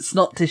telling us it's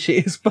not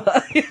tissues,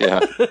 but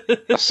yeah,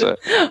 that's it.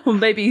 Well,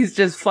 maybe he's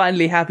just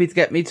finally happy to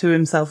get me to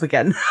himself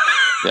again.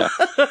 Yeah,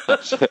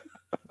 that's it.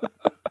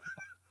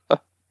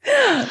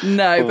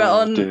 No,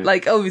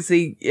 but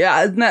obviously,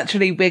 yeah,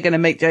 naturally we're going to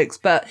make jokes,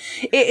 but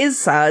it is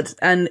sad.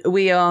 And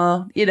we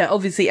are,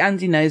 obviously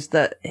Andy knows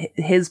that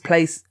his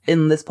place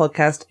in this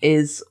podcast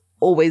is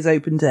always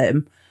open to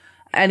him.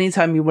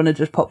 Anytime you want to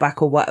just pop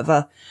back or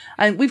whatever.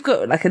 And we've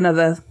got like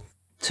another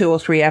 2 or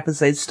 3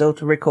 episodes still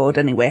to record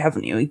anyway,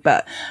 haven't you?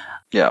 But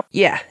yeah,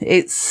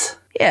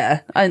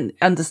 I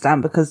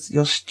understand, because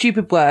your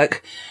stupid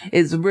work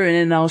is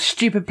ruining our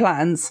stupid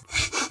plans.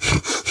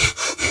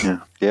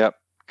 Yeah.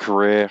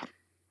 Career.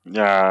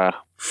 Yeah.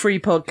 Free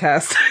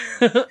podcast.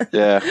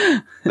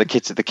 Yeah. The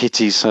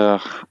kitties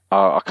are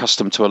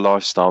accustomed to a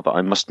lifestyle that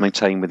I must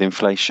maintain with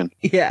inflation.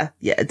 Yeah,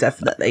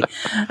 definitely.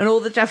 And all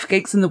the Jaffa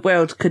Cakes in the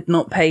world could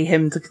not pay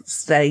him to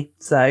stay,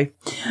 so...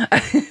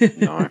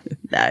 No.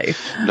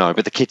 No,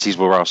 but the kitties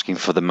were asking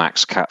for the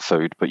max cat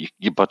food, but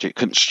your budget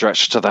couldn't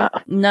stretch to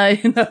that. No.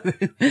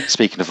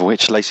 Speaking of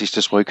which, Lacey's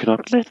just woken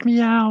up. Let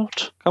me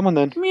out. Come on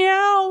then.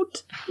 Meow.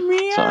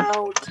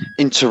 So,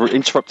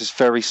 interrupt this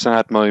very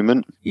sad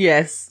moment.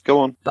 Yes. Go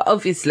on. But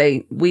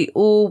obviously, we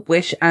all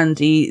wish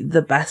Andy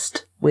the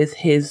best with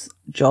his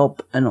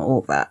job and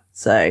all that.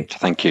 So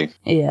thank you.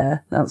 Yeah,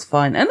 that's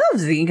fine. And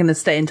obviously you're going to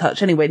stay in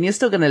touch anyway, and you're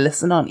still going to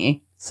listen, aren't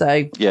you?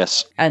 So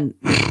yes. And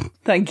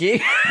thank you.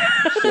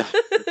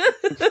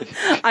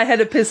 I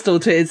had a pistol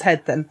to his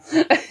head then.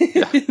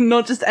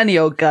 Not just any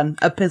old gun,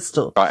 a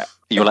pistol. Right,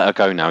 you'll let her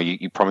go now.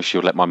 You promise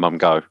you'll let my mum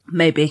go.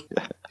 Maybe.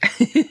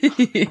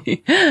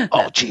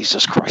 Oh,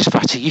 Jesus Christ,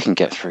 Fatty, you can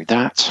get through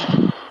that.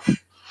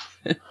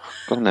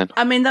 Go on then.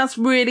 I mean, that's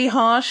really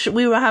harsh.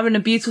 We were having a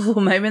beautiful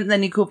moment,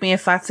 then you called me a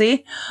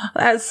fatty.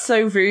 That's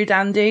so rude,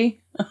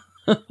 Andy.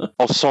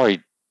 Oh,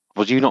 sorry.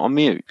 Was you not on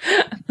mute?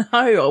 No,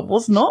 I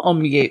was not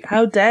on mute.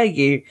 How dare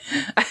you?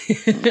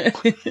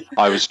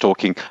 I was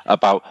talking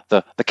about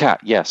the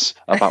cat. Yes,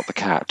 about the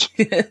cat.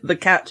 The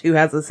cat who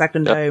has a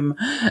second home.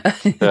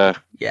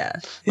 Yeah.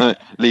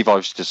 Levi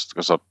was just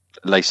because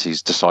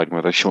Lacey's deciding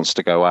whether she wants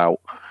to go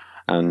out,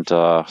 and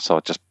so I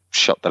just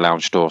shut the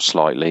lounge door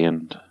slightly,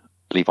 and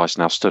Levi's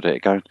now stood at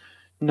it going,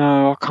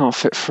 "No, I can't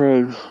fit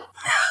through."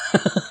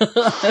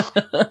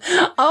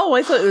 Oh,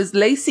 I thought it was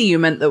Lacey you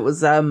meant that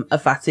was a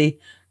fatty.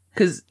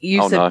 Because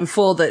you said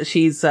before that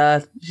she's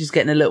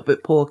getting a little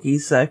bit porky,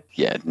 so...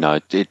 Yeah, no,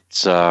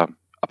 it's...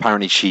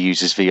 apparently she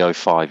uses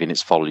VO5 in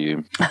its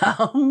volume.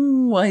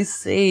 Oh, I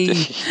see.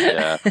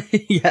 Yeah.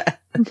 Yeah.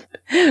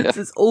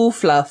 So it's all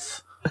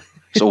fluff.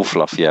 It's all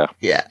fluff, yeah.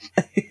 Yeah.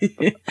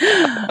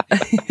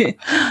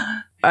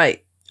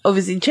 Right.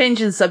 Obviously,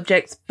 changing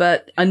subjects,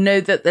 but I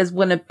know that there's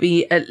going to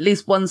be at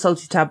least one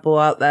salty tadpole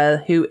out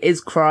there who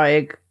is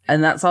crying,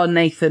 and that's our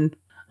Nathan.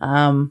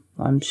 I'm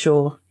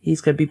sure he's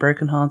going to be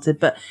brokenhearted,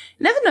 but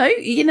you never know.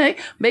 You know,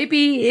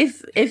 maybe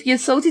if your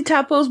salty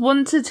tadpoles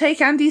want to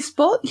take Andy's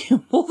spot,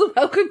 you're more than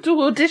welcome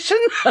to audition.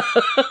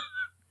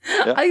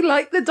 Yeah. I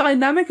like the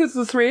dynamic of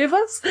the three of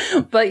us,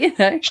 but you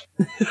know.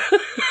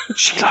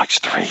 She likes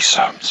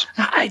threesomes.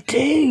 I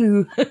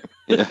do.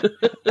 Yeah.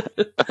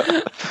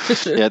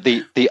 Yeah,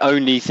 the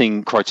only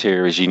thing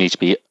criteria is you need to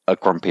be a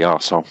grumpy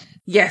arsehole.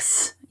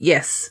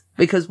 Yes,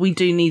 because we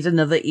do need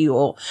another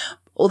Eeyore.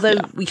 Although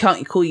we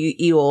can't call you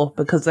Eeyore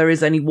because there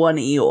is only one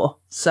Eeyore.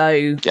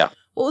 So, yeah.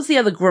 What was the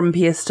other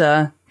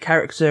grumpiest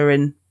character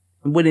in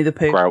Winnie the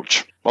Pooh?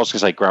 Grouch. I was going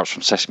to say Grouch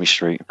from Sesame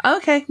Street.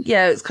 Okay,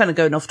 yeah, it's kind of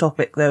going off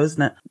topic though,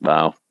 isn't it?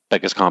 Well,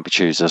 beggars can't be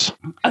choosers.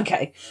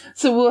 Okay,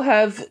 so we'll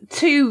have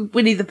 2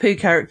 Winnie the Pooh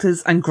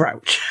characters and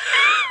Grouch.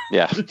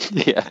 Yeah,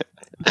 yeah.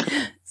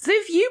 So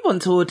if you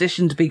want to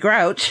audition to be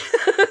Grouch...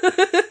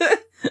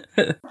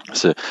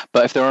 So,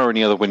 but if there are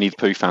any other Winnie the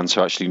Pooh fans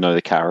who actually know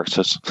the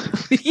characters,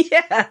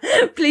 yeah,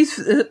 please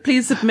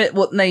submit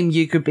what name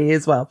you could be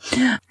as well.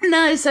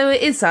 No, so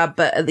it is sad,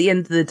 but at the end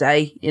of the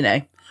day, you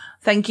know,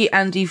 thank you,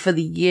 Andy, for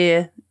the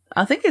year.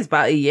 I think it's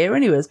about a year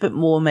anyway, it's a bit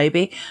more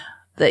maybe,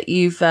 that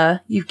you've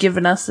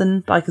given us,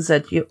 and like I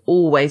said, you're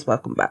always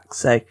welcome back.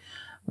 So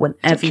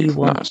whenever you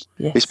want,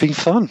 no, yes. It's been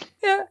fun.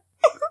 Yeah,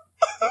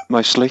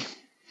 mostly.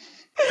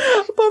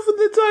 Apart from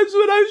the times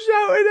when I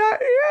shouted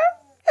at you.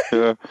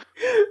 Yeah.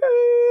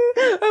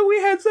 And we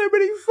had so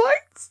many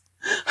fights.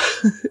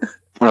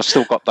 And I've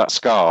still got that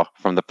scar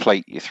from the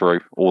plate you threw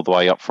all the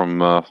way up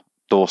from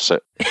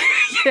Dorset.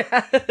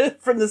 Yeah,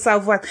 from the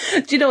southwest.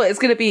 Do you know what? It's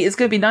gonna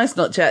be nice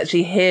not to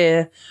actually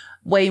hear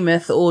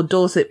Weymouth or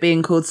Dorset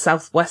being called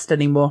Southwest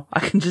anymore. I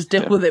can just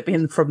deal with it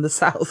being from the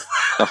south.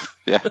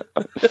 Yeah.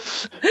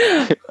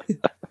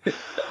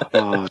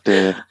 Oh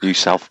dear, you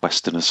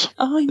Southwesterners.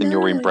 Oh, I know. In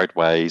your inbred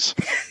ways.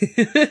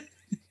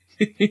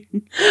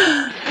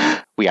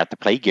 We had the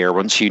plague here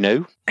once, you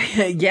know.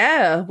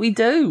 Yeah, we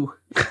do.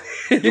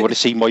 You want to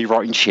see my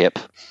rotten ship?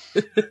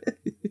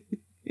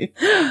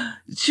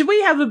 Should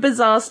we have a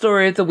bizarre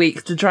story of the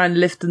week to try and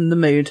lighten the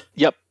mood?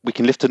 Yep, we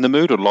can lighten the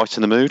mood or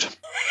lighten the mood.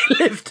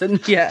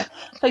 Lighten, yeah.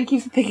 Thank you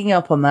for picking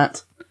up on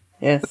that.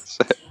 Yes.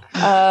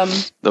 I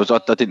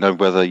didn't know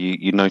whether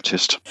you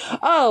noticed.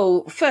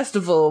 Oh, first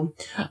of all,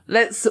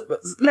 let's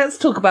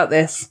talk about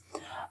this.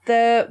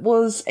 There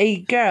was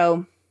a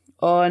girl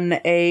on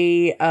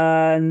a,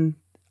 I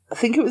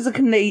think it was a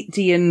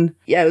Canadian,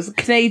 it was a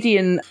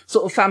Canadian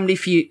sort of Family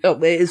Feud.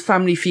 Oh, it is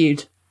Family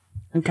Feud.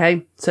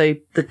 Okay, so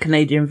the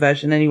Canadian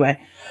version anyway.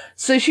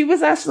 So she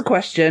was asked the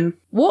question,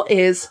 what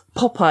is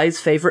Popeye's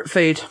favourite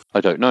food?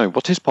 I don't know.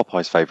 What is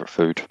Popeye's favourite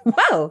food?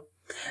 Well,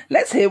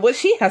 let's hear what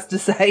she has to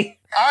say.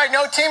 All right,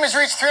 no team has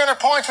reached 300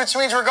 points, which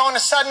means we're going to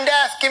sudden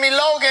death. Give me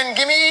Logan.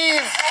 Give me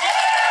Eve.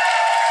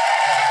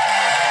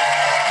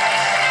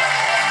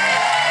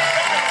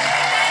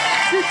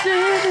 All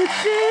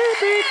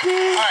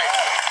right.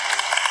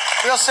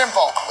 Real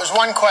simple. There's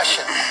one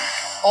question.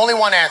 Only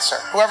one answer.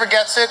 Whoever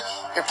gets it,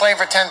 you're playing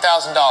for $10,000.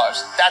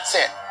 That's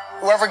it.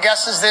 Whoever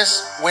guesses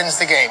this wins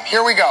the game.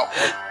 Here we go.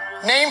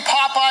 Name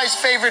Popeye's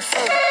favorite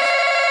food.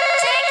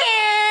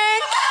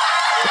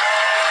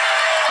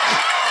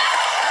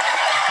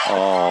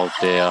 Oh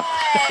dear.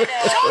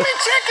 Tell me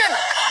chicken.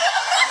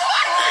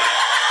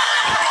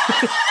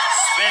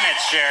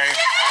 Spinach, Jerry.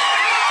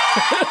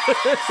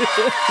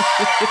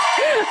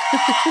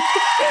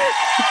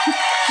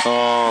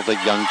 Oh, the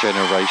young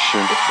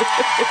generation.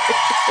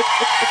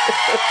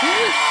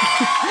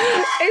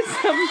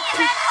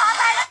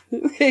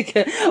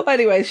 Well,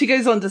 anyway, she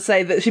goes on to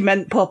say that she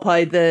meant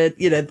Popeye,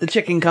 the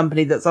chicken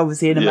company that's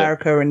obviously in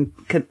America and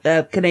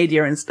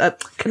Canada and stuff.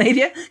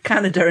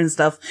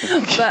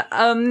 But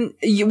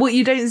what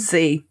you don't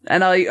see,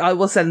 and I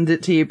will send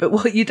it to you, but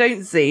what you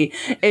don't see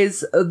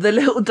is the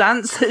little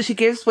dance that she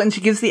gives when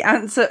she gives the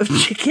answer of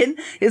chicken.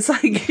 It's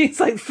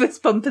like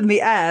fist pump in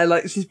the air,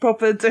 like she's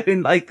proper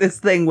doing like this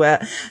thing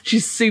where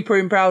she's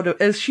super proud of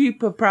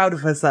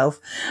herself.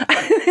 And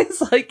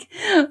it's like,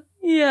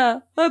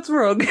 yeah, that's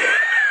wrong.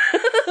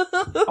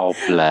 Oh,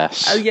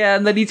 bless. Oh, yeah,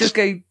 and then you just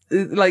go,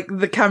 like,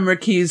 the camera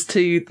cues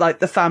to, like,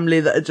 the family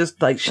that are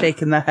just, like,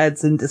 shaking their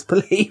heads in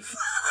disbelief.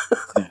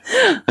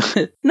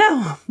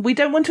 Now, we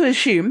don't want to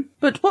assume,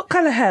 but what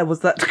colour hair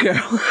was that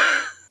girl?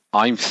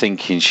 I'm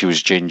thinking she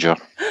was ginger.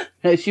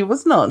 No, she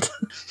was not.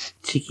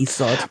 Cheeky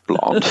sod.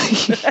 Blonde.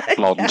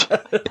 Blonde.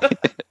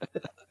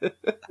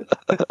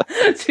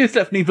 She was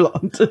definitely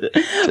blonde.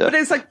 But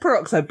it's like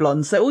peroxide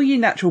blonde. So all you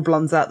natural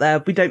blondes out there,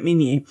 we don't mean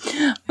you.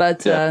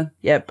 But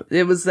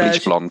it was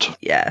bleach blonde.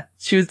 Yeah,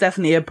 she was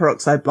definitely a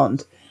peroxide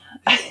blonde.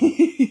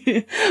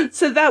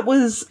 So that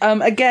was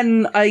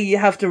again, I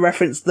have to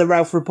reference the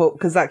Ralph report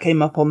because that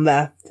came up on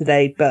there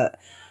today, but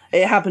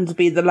it happened to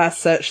be the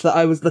last search that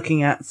I was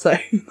looking at, so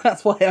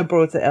that's why I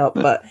brought it up.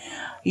 But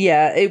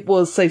yeah, it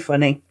was so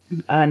funny,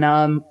 and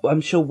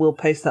I'm sure we'll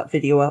post that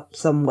video up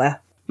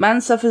somewhere. Man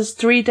suffers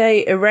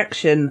 3-day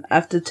erection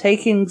after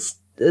taking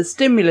a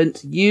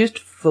stimulant used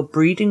for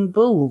breeding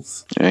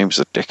bulls. Yeah, he was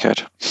a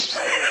dickhead.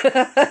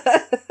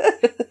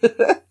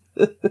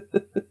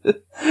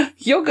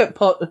 Yogurt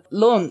pot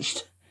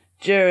launched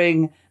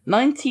during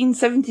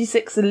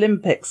 1976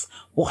 Olympics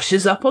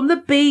washes up on the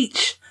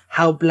beach.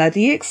 How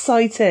bloody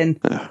exciting.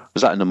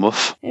 Was that in a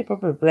muff? Yeah,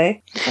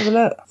 probably.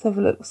 Let's have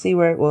a look, see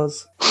where it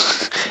was.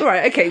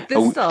 Right, okay,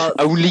 this starts.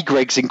 Only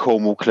Greggs in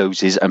Cornwall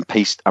closes and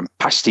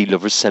pasty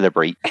lovers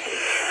celebrate.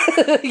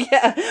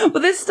 Yeah,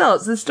 well,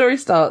 the story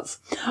starts.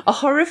 A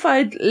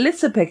horrified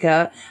litter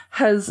picker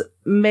has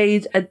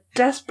made a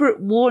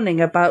desperate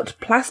warning about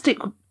plastic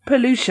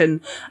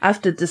pollution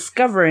after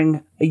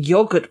discovering a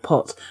yogurt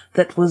pot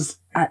that was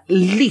at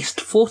least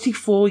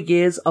 44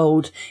 years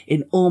old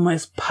in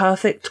almost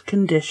perfect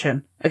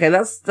condition. Okay,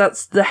 that's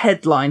the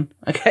headline,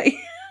 okay?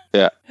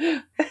 Yeah.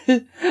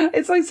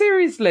 It's like,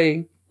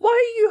 seriously, why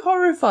are you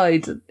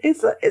horrified?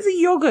 It's a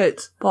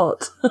yogurt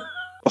pot.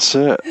 That's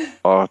it.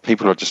 Oh,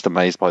 people are just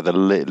amazed by the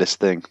littlest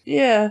thing.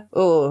 Yeah.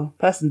 Oh,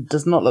 person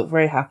does not look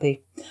very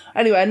happy.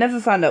 Anyway, I never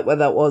found out where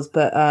that was,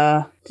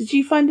 but did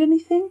you find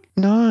anything?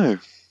 No.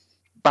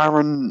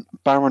 Barren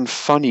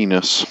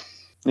funniness.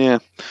 Yeah.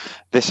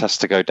 This has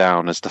to go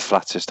down as the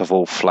flattest of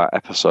all flat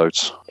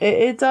episodes.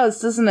 It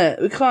does, doesn't it?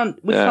 We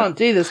can't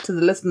do this to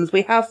the listeners.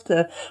 We have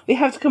to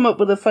come up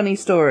with a funny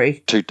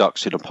story. 2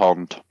 ducks in a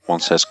pond. One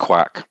says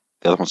quack.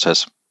 The other one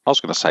says, I was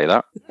going to say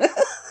that.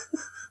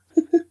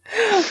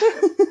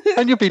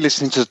 And you'll be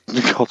listening to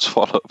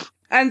Codswallop.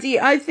 Andy,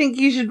 I think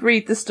you should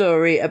read the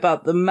story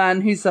about the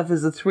man who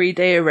suffers a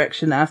 3-day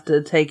erection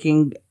after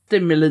taking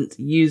stimulant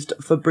used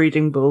for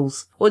breeding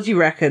bulls. What do you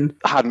reckon?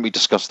 Hadn't we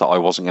discussed that I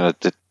wasn't going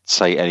to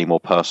say any more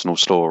personal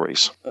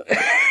stories?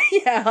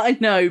 Yeah, I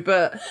know,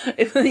 but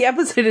if the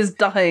episode is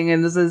dying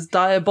and is as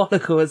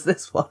diabolical as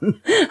this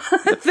one,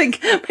 I think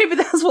maybe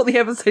that's what the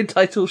episode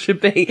title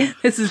should be.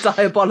 This is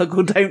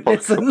diabolical, don't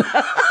listen.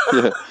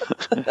 Yeah.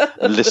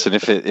 And listen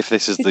if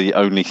this is the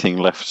only thing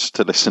left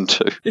to listen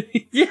to.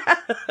 Yeah.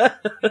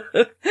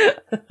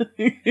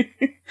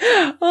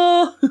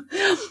 Oh,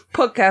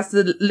 podcast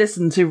to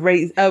listen to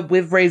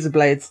with razor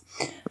blades.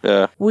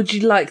 Yeah. Would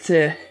you like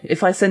to,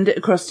 if I send it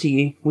across to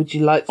you, would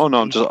you like to? Oh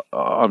no,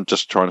 I'm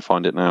just trying to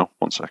find it now.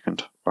 1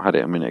 second. I had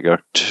it a minute ago.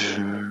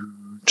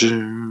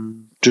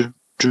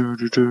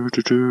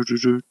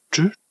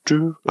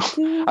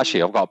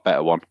 Actually, I've got a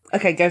better one.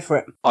 Okay, go for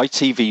it.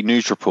 ITV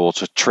news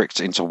reporter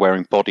tricked into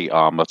wearing body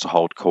armour to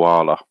hold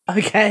koala.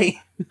 Okay.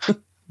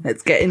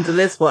 Let's get into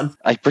this one.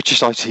 A British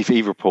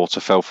ITV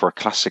reporter fell for a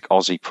classic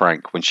Aussie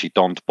prank when she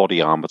donned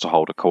body armour to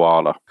hold a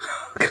koala.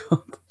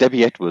 God.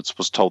 Debbie Edwards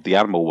was told the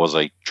animal was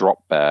a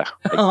drop bear,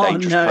 a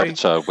dangerous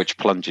predator which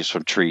plunges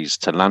from trees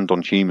to land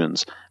on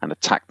humans and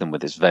attack them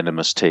with its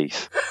venomous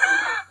teeth.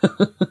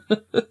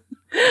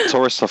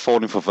 Tourists have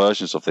fallen for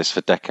versions of this for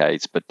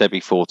decades, but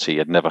Debbie 40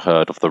 had never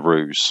heard of the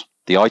ruse.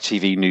 The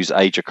ITV News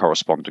Asia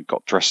correspondent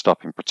got dressed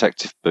up in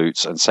protective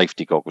boots and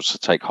safety goggles to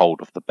take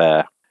hold of the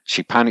bear.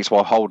 She panicked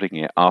while holding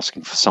it,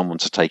 asking for someone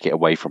to take it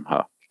away from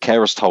her.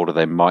 Carers told her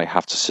they might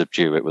have to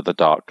subdue it with a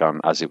dart gun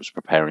as it was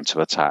preparing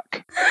to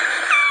attack.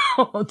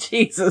 Oh,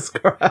 Jesus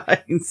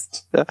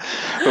Christ. But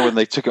when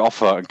they took it off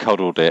her and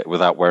cuddled it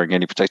without wearing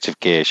any protective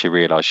gear, she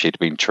realised she'd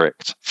been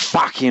tricked.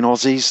 Fucking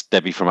Aussies,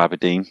 Debbie from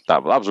Aberdeen.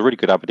 That was a really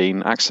good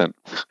Aberdeen accent.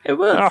 It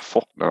was. Ah,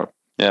 fuck no.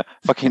 Yeah,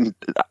 fucking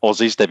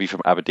Aussies, Debbie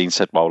from Aberdeen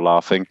said while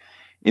laughing.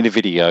 In the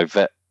video,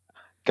 vet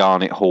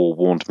Garnet Hall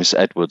warned Miss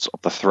Edwards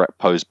of the threat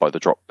posed by the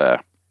drop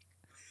bear.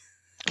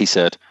 He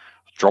said,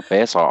 drop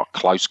bears are a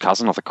close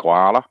cousin of the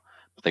koala,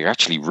 but they're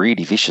actually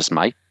really vicious,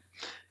 mate.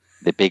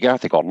 They're bigger,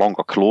 they've got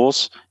longer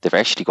claws, they've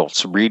actually got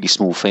some really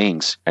small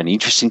fangs. And the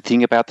interesting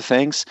thing about the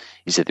fangs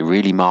is that they're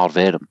really mild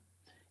venom.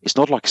 It's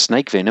not like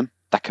snake venom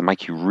that can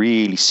make you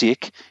really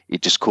sick.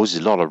 It just causes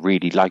a lot of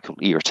really local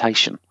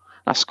irritation.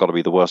 That's got to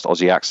be the worst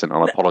Aussie accent,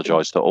 and I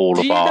apologise to all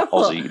of our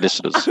Aussie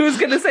listeners. I was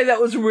going to say that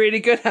was really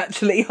good,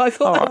 actually. I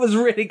thought that was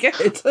really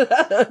good.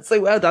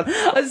 So well done.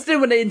 I just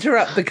didn't want to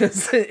interrupt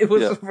because it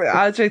was. Yeah.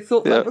 I actually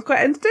thought that was quite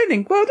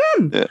entertaining. Well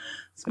done. Yeah.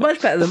 It's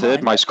much better than the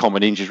third most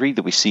common injury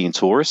that we see in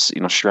tourists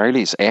in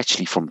Australia is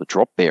actually from the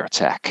drop bear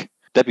attack.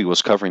 Debbie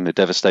was covering the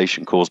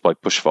devastation caused by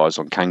bushfires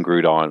on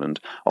Kangaroo Island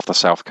off the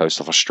south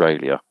coast of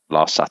Australia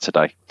last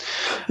Saturday.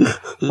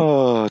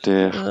 Oh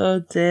dear. Oh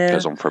dear.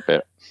 Goes on for a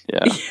bit.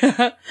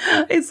 Yeah.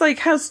 It's like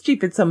how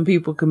stupid some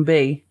people can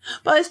be.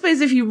 But I suppose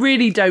if you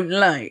really don't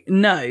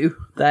know,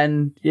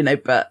 then,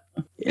 but...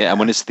 Yeah, and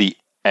when it's the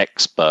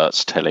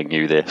experts telling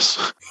you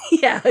this.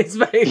 Yeah, I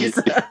suppose.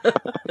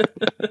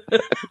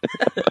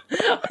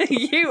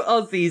 You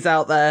Aussies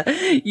out there,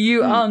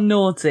 you are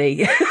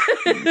naughty.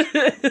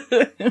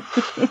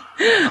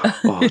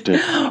 Oh,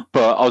 dear.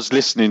 But I was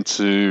listening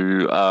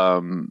to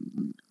a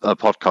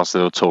podcast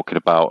they were talking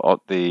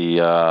about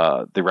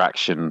the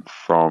reaction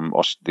from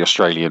the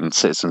Australian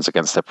citizens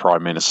against their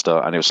Prime Minister,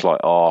 and it was like,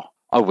 oh,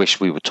 I wish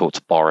we would talk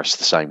to Boris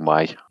the same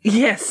way.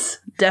 Yes,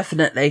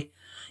 definitely.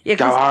 Yeah,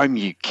 go home,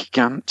 you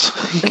gigant.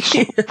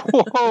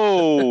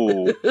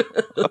 Whoa.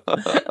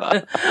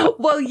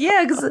 Well,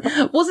 yeah, because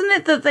wasn't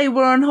it that they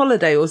were on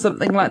holiday or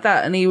something like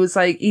that? And he was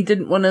like, he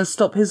didn't want to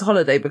stop his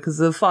holiday because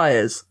of the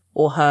fires.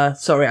 Or her.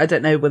 Sorry, I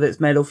don't know whether it's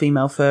male or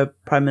female for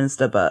Prime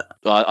Minister, but...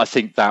 I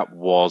think that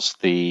was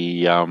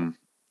the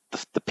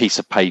piece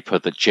of paper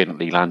that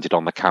gently landed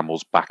on the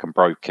camel's back and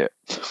broke it.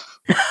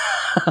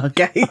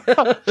 Okay.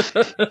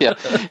 Yeah,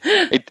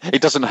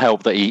 it doesn't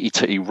help that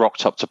he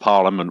rocked up to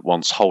Parliament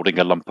once holding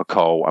a lump of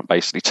coal and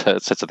basically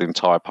said to the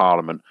entire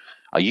Parliament,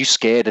 "Are you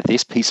scared of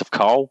this piece of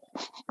coal?"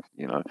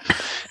 You know,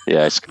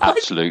 yeah, it's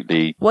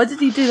absolutely. Why did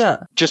he do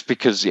that? Just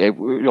because,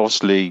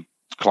 obviously,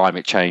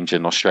 climate change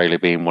and Australia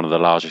being one of the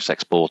largest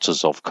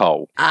exporters of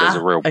coal, there's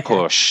a real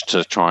push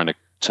to trying to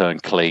turn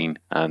clean,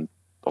 and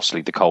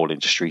obviously the coal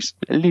industry's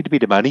a little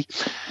bit of money.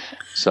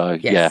 So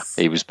yeah,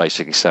 he was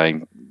basically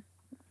saying,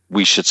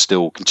 we should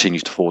still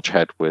continue to forge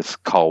ahead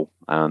with coal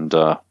and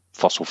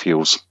fossil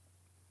fuels,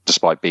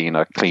 despite being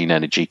a clean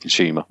energy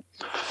consumer.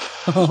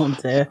 Oh,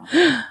 dear.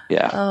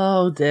 Yeah.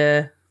 Oh,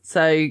 dear.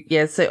 So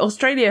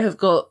Australia have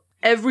got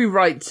every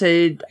right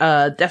to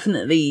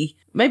definitely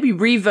maybe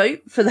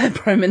re-vote for their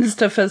Prime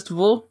Minister, first of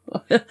all.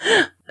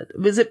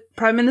 Was it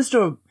Prime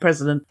Minister or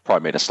President?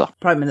 Prime Minister.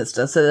 Prime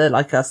Minister, so they're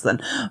like us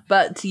then.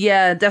 But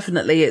yeah,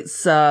 definitely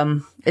it's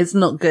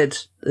not good,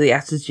 the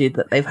attitude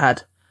that they've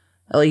had,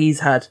 or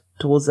he's had,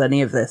 towards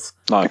any of this.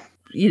 No.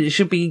 You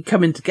should be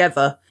coming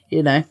together,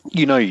 you know.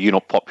 You know you're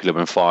not popular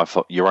when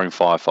your own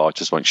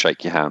firefighters won't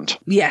shake your hand.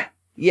 Yeah,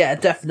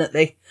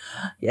 definitely.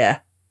 Yeah.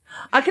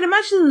 I can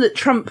imagine that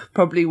Trump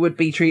probably would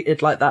be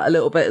treated like that a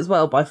little bit as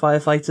well by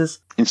firefighters.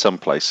 In some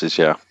places,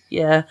 yeah.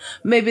 Yeah.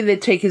 Maybe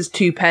they'd take his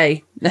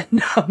toupee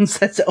and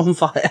set it on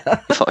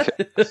fire. So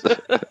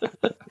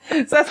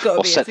that's got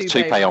to be set the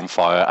toupee on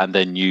fire and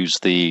then use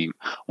the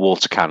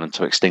water cannon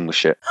to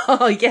extinguish it.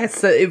 Oh, yes,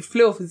 so it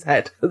flew off his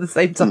head at the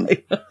same time.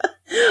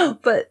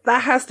 But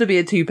that has to be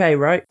a toupee,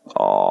 right?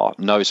 Oh,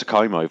 no, it's a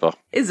comb over.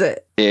 Is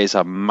it? It is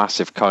a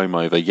massive comb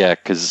over, yeah,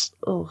 because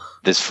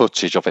there's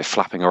footage of it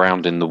flapping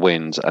around in the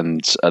wind,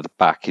 and at the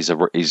back is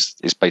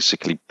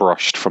basically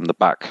brushed from the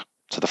back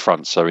to the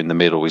front, so in the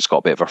middle he's got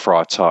a bit of a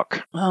friar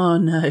tuck. Oh,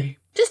 no.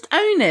 Just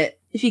own it.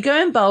 If you're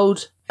going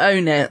bold,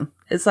 own it.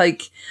 It's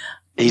like...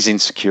 He's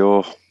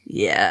insecure.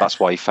 Yeah. That's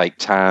why he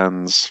faked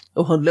tans.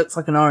 Oh, it looks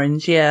like an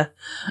orange, yeah.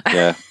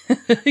 Yeah.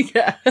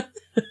 Yeah.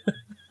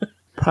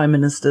 Prime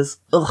ministers.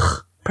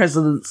 Ugh.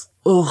 Presidents.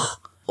 Ugh.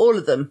 All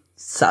of them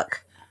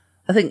suck.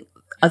 I think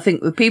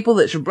the people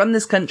that should run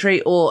this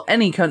country, or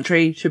any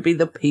country, should be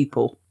the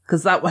people.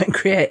 Because that won't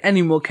create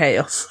any more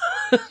chaos.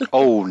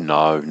 Oh,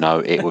 no,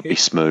 it would be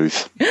smooth.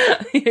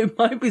 It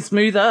might be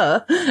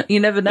smoother. You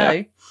never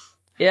know.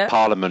 Yeah.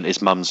 Parliament is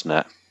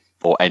Mumsnet,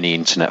 or any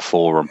internet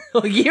forum.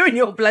 Oh, you and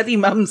your bloody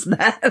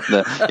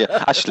Mumsnet.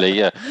 Yeah, actually,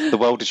 yeah. The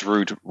world is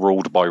ruled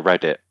by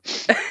Reddit.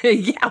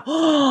 Yeah.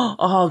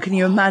 Oh, can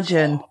you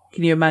imagine?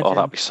 Oh,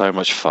 that'd be so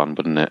much fun,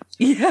 wouldn't it?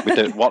 Yeah. We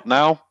do what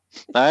now?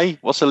 Hey,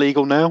 what's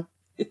illegal now?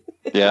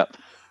 Yeah.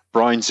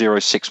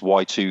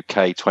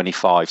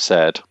 Brian06Y2K25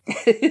 said.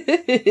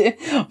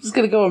 I'm just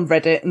going to go on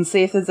Reddit and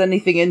see if there's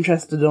anything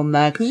interesting on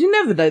there, because you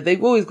never know.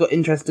 They've always got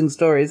interesting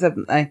stories,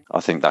 haven't they? I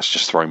think that's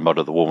just throwing mud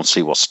at the wall and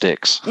see what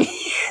sticks.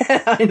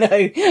 Yeah, I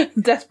know.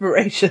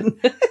 Desperation.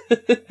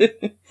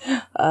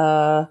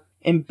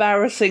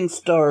 Embarrassing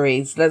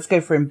stories. Let's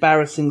go for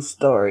embarrassing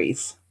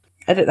stories.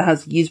 I don't know how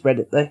to use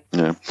Reddit, though.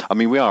 Yeah. I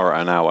mean, we are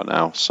at an hour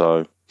now,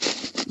 so...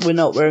 We're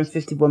not. We're in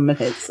 51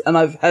 minutes, and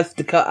I've had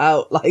to cut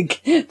out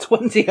like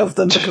 20 of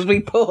them because we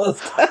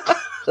paused.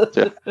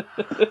 Yeah.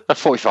 A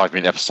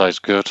 45-minute episode's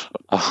good.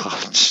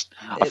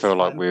 I feel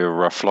like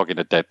we're flogging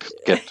a dead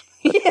cat.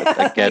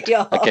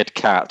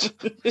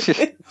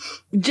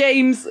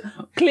 James,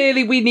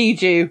 clearly we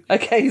need you.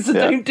 Okay, so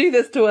don't do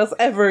this to us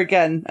ever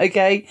again.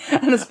 Okay,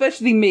 and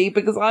especially me,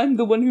 because I'm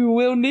the one who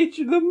will need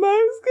you the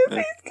most. Because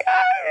he's coming.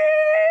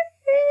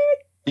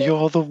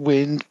 You're the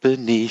wind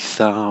beneath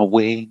our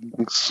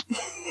wings.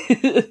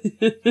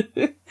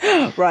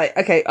 Right,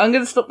 okay, I'm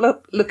going to stop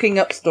looking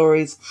up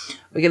stories.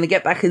 We're going to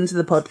get back into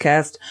the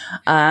podcast,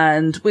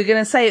 and we're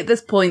going to say at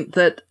this point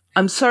that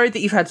I'm sorry that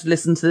you've had to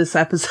listen to this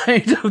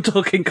episode of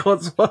Talking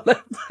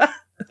Codswallop.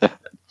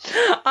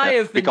 I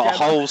have been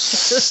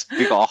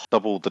we got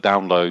double the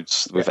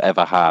downloads we've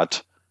ever had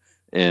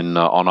in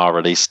on our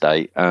release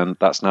date, and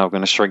that's now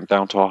going to shrink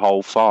down to a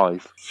whole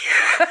 5.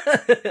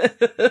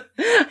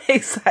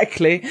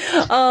 Exactly.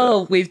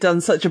 Oh, we've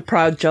done such a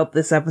proud job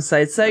this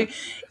episode. So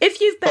if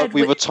you've but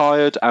we were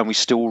tired and we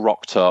still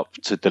rocked up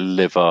to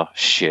deliver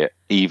shit,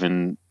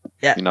 even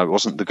Yeah. You know, it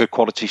wasn't the good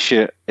quality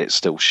shit. It's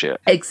still shit.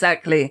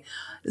 Exactly.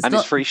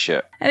 It's free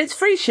shit. And it's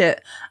free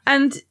shit.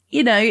 And,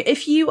 you know,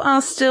 if you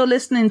are still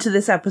listening to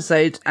this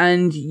episode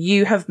and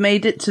you have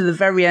made it to the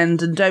very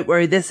end, and don't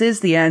worry, this is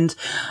the end.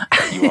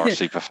 You are a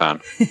super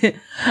fan.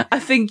 I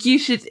think you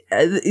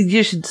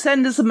should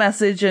send us a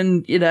message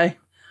and, you know,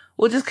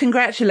 we'll just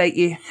congratulate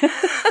you.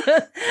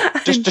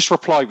 just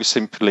reply with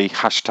simply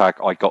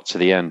hashtag I got to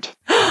the end.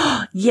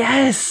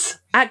 Yes.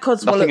 At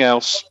Codswallop. Nothing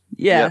else.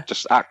 Yeah.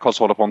 Just at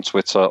Codswallop on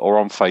Twitter or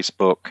on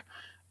Facebook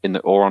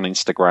or on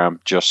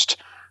Instagram. Just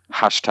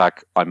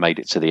hashtag I made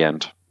it to the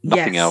end.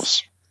 Nothing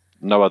else.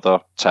 No other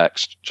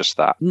text. Just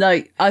that.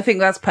 No, I think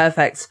that's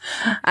perfect.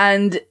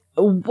 And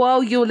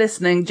while you're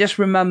listening, just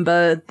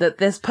remember that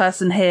this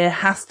person here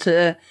has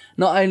to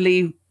not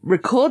only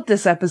record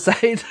this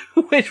episode,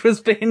 which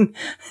has been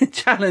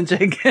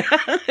challenging,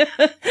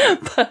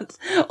 but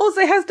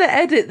also has to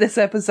edit this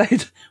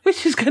episode,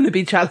 which is going to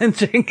be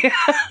challenging.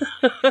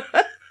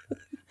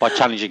 By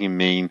challenging, you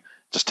mean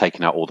just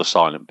taking out all the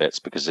silent bits,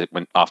 because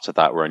after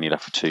that we're only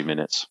left for 2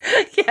 minutes.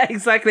 Yeah,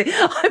 exactly.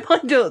 I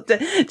might do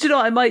you know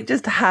what? I might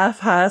just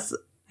half-assed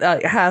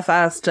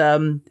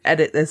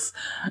edit this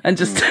and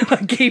just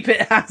keep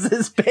it as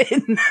it's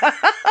been.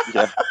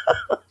 Yeah.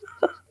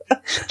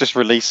 Just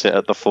release it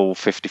at the full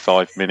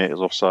 55 minutes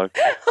or so.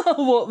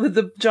 What with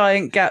the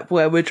giant gap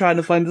where we're trying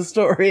to find the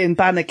story and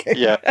panicking.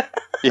 Yeah.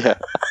 We'll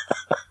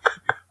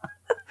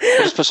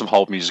just put some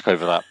hold music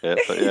over that bit,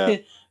 but yeah.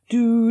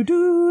 Do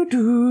do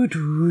do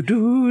do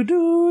do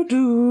do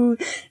do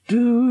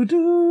do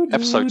do.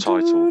 Episode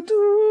title: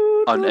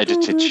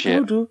 Unedited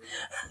shit.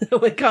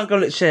 We can't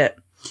call it shit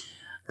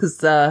because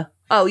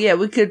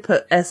we could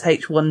put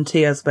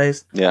SH1T, I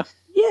suppose. Yeah.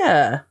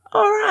 Yeah.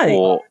 All right.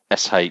 Or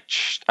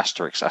SH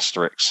asterisk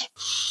asterisk.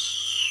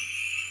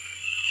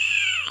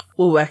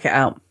 We'll work it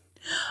out.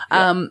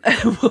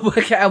 We'll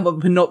work it out when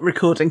we're not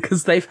recording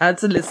because they've had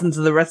to listen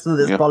to the rest of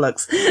this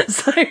bollocks.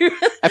 So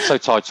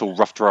episode title: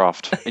 Rough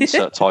Draft.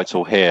 Insert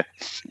title here.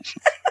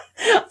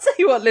 I'll tell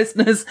you what,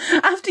 listeners,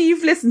 after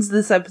you've listened to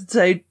this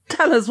episode,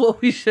 tell us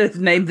what we should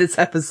have named this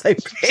episode,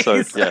 please.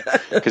 So, yeah,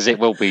 because it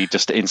will be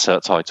just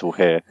insert title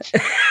here.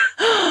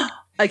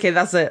 Okay,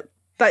 that's it.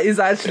 That is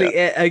actually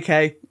it.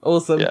 Okay,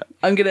 awesome. Yeah.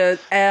 I'm going to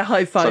air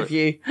high five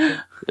you.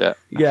 Yeah.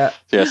 Yeah.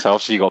 Yeah, so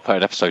obviously you got to put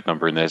an episode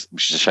number in there,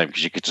 which is a shame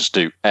because you could just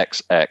do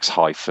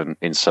XX-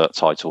 insert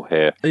title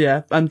here.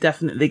 Yeah, I'm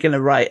definitely going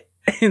to write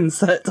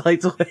insert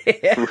title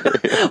here.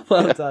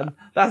 Well done.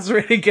 That's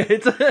really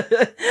good.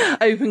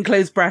 Open,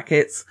 close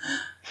brackets.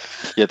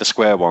 Yeah, the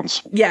square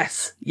ones.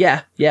 Yes.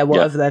 Yeah,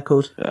 whatever they're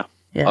called. Yeah.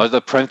 Oh,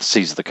 the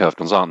parentheses are the curved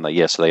ones, aren't they?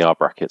 Yes, they are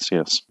brackets,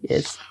 yes.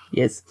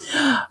 Yes.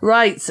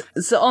 Right,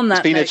 so on that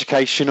It's been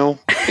educational.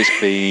 It's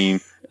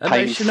been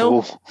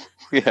emotional. Painful.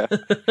 Yeah.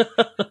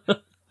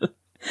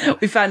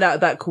 We found out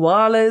about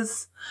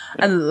koalas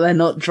and that they're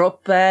not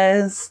drop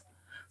bears.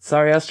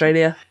 Sorry,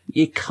 Australia.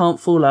 You can't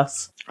fool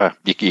us.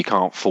 You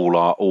can't fool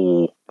our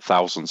all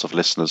thousands of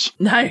listeners.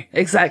 No,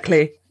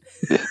 exactly.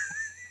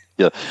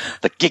 Yeah.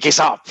 The gig is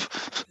up.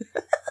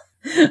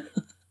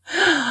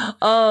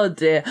 Oh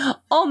dear.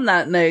 On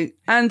that note,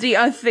 Andy,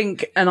 I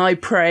think and I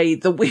pray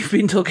that we've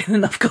been talking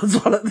enough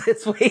Codswallop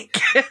this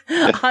week.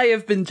 I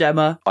have been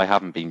Gemma. I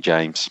haven't been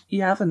James.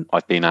 You haven't?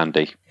 I've been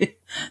Andy. Did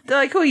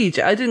I call you?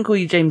 I didn't call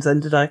you James then,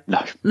 did I?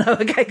 No. No,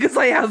 okay, because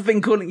I have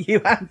been calling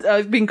you.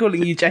 I've been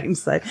calling you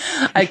James, though.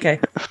 Okay.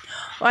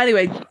 Well,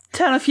 anyway,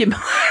 turn off your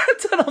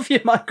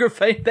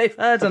microphone. They've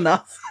heard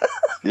enough.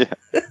 Yeah.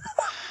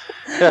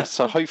 Yeah.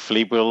 So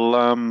hopefully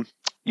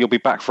you'll be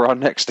back for our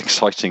next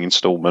exciting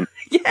instalment.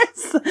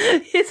 Yes,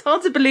 it's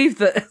hard to believe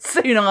that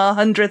soon our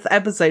 100th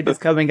episode is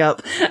coming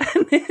up.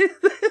 And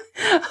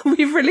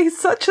we've released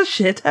such a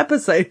shit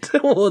episode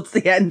towards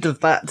the end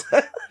of that.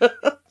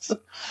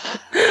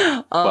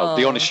 Well,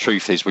 the honest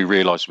truth is we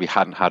realised we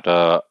hadn't had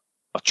a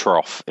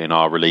trough in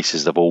our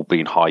releases. They've all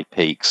been high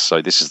peaks,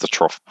 so this is the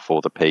trough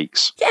before the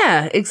peaks.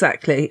 Yeah,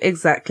 exactly.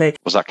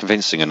 Was that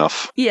convincing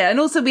enough? Yeah, and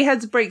also we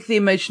had to break the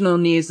emotional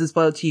news as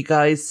well to you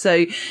guys,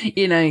 so,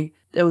 you know,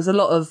 there was a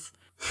lot of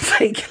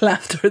fake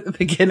laughter at the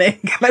beginning.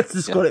 Let's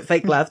just call it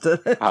fake laughter.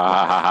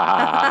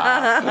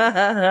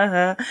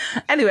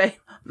 Anyway.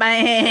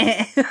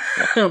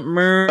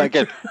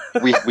 Again,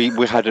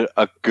 we had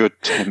a good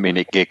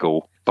 10-minute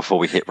giggle before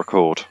we hit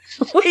record.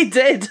 We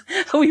did.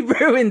 We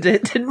ruined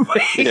it, didn't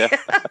we? Yeah.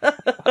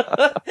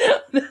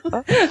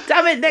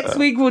 Damn it, next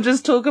week we'll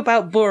just talk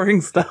about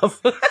boring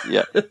stuff.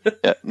 Yeah.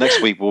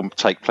 Next week we'll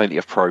take plenty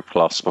of Pro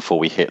Plus before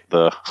we hit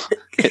the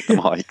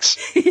mics.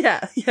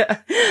 Yeah.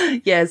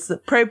 Yes,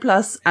 Pro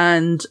Plus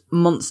and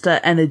Monster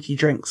energy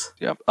drinks.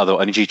 Yeah,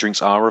 other energy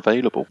drinks are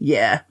available.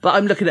 Yeah, but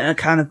I'm looking at a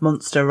can of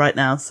Monster right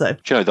now, so. Do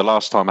you know, the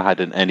last time I had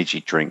an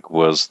energy drink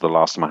was the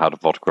last time I had a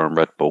vodka and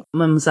Red Bull.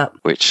 When was that?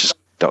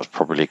 That was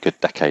probably a good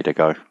decade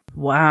ago.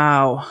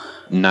 Wow.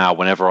 Now,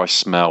 whenever I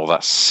smell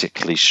that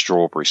sickly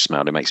strawberry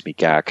smell, it makes me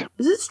gag.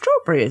 Is it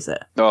strawberry, is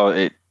it? Oh,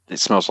 it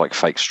smells like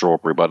fake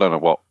strawberry, but I don't know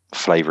what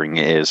flavouring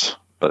it is.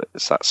 but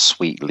it's that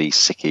sweetly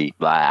sicky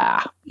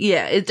blah.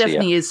 Yeah, it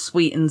definitely is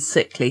sweet and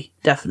sickly,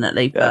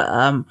 definitely.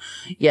 Yeah. But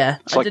yeah,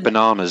 It's like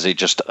bananas. It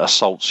just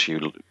assaults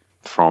you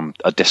from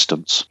a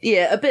distance.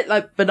 Yeah, a bit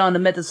like banana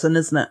medicine,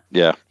 isn't it?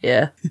 Yeah.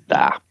 Yeah.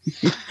 Nah.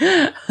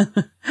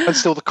 And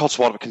still the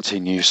codswallop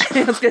continues.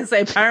 I was going to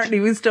say, apparently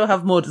we still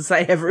have more to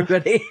say,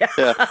 everybody.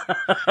 Yeah.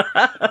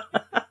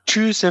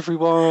 Cheers,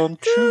 everyone.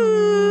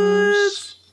 Cheers.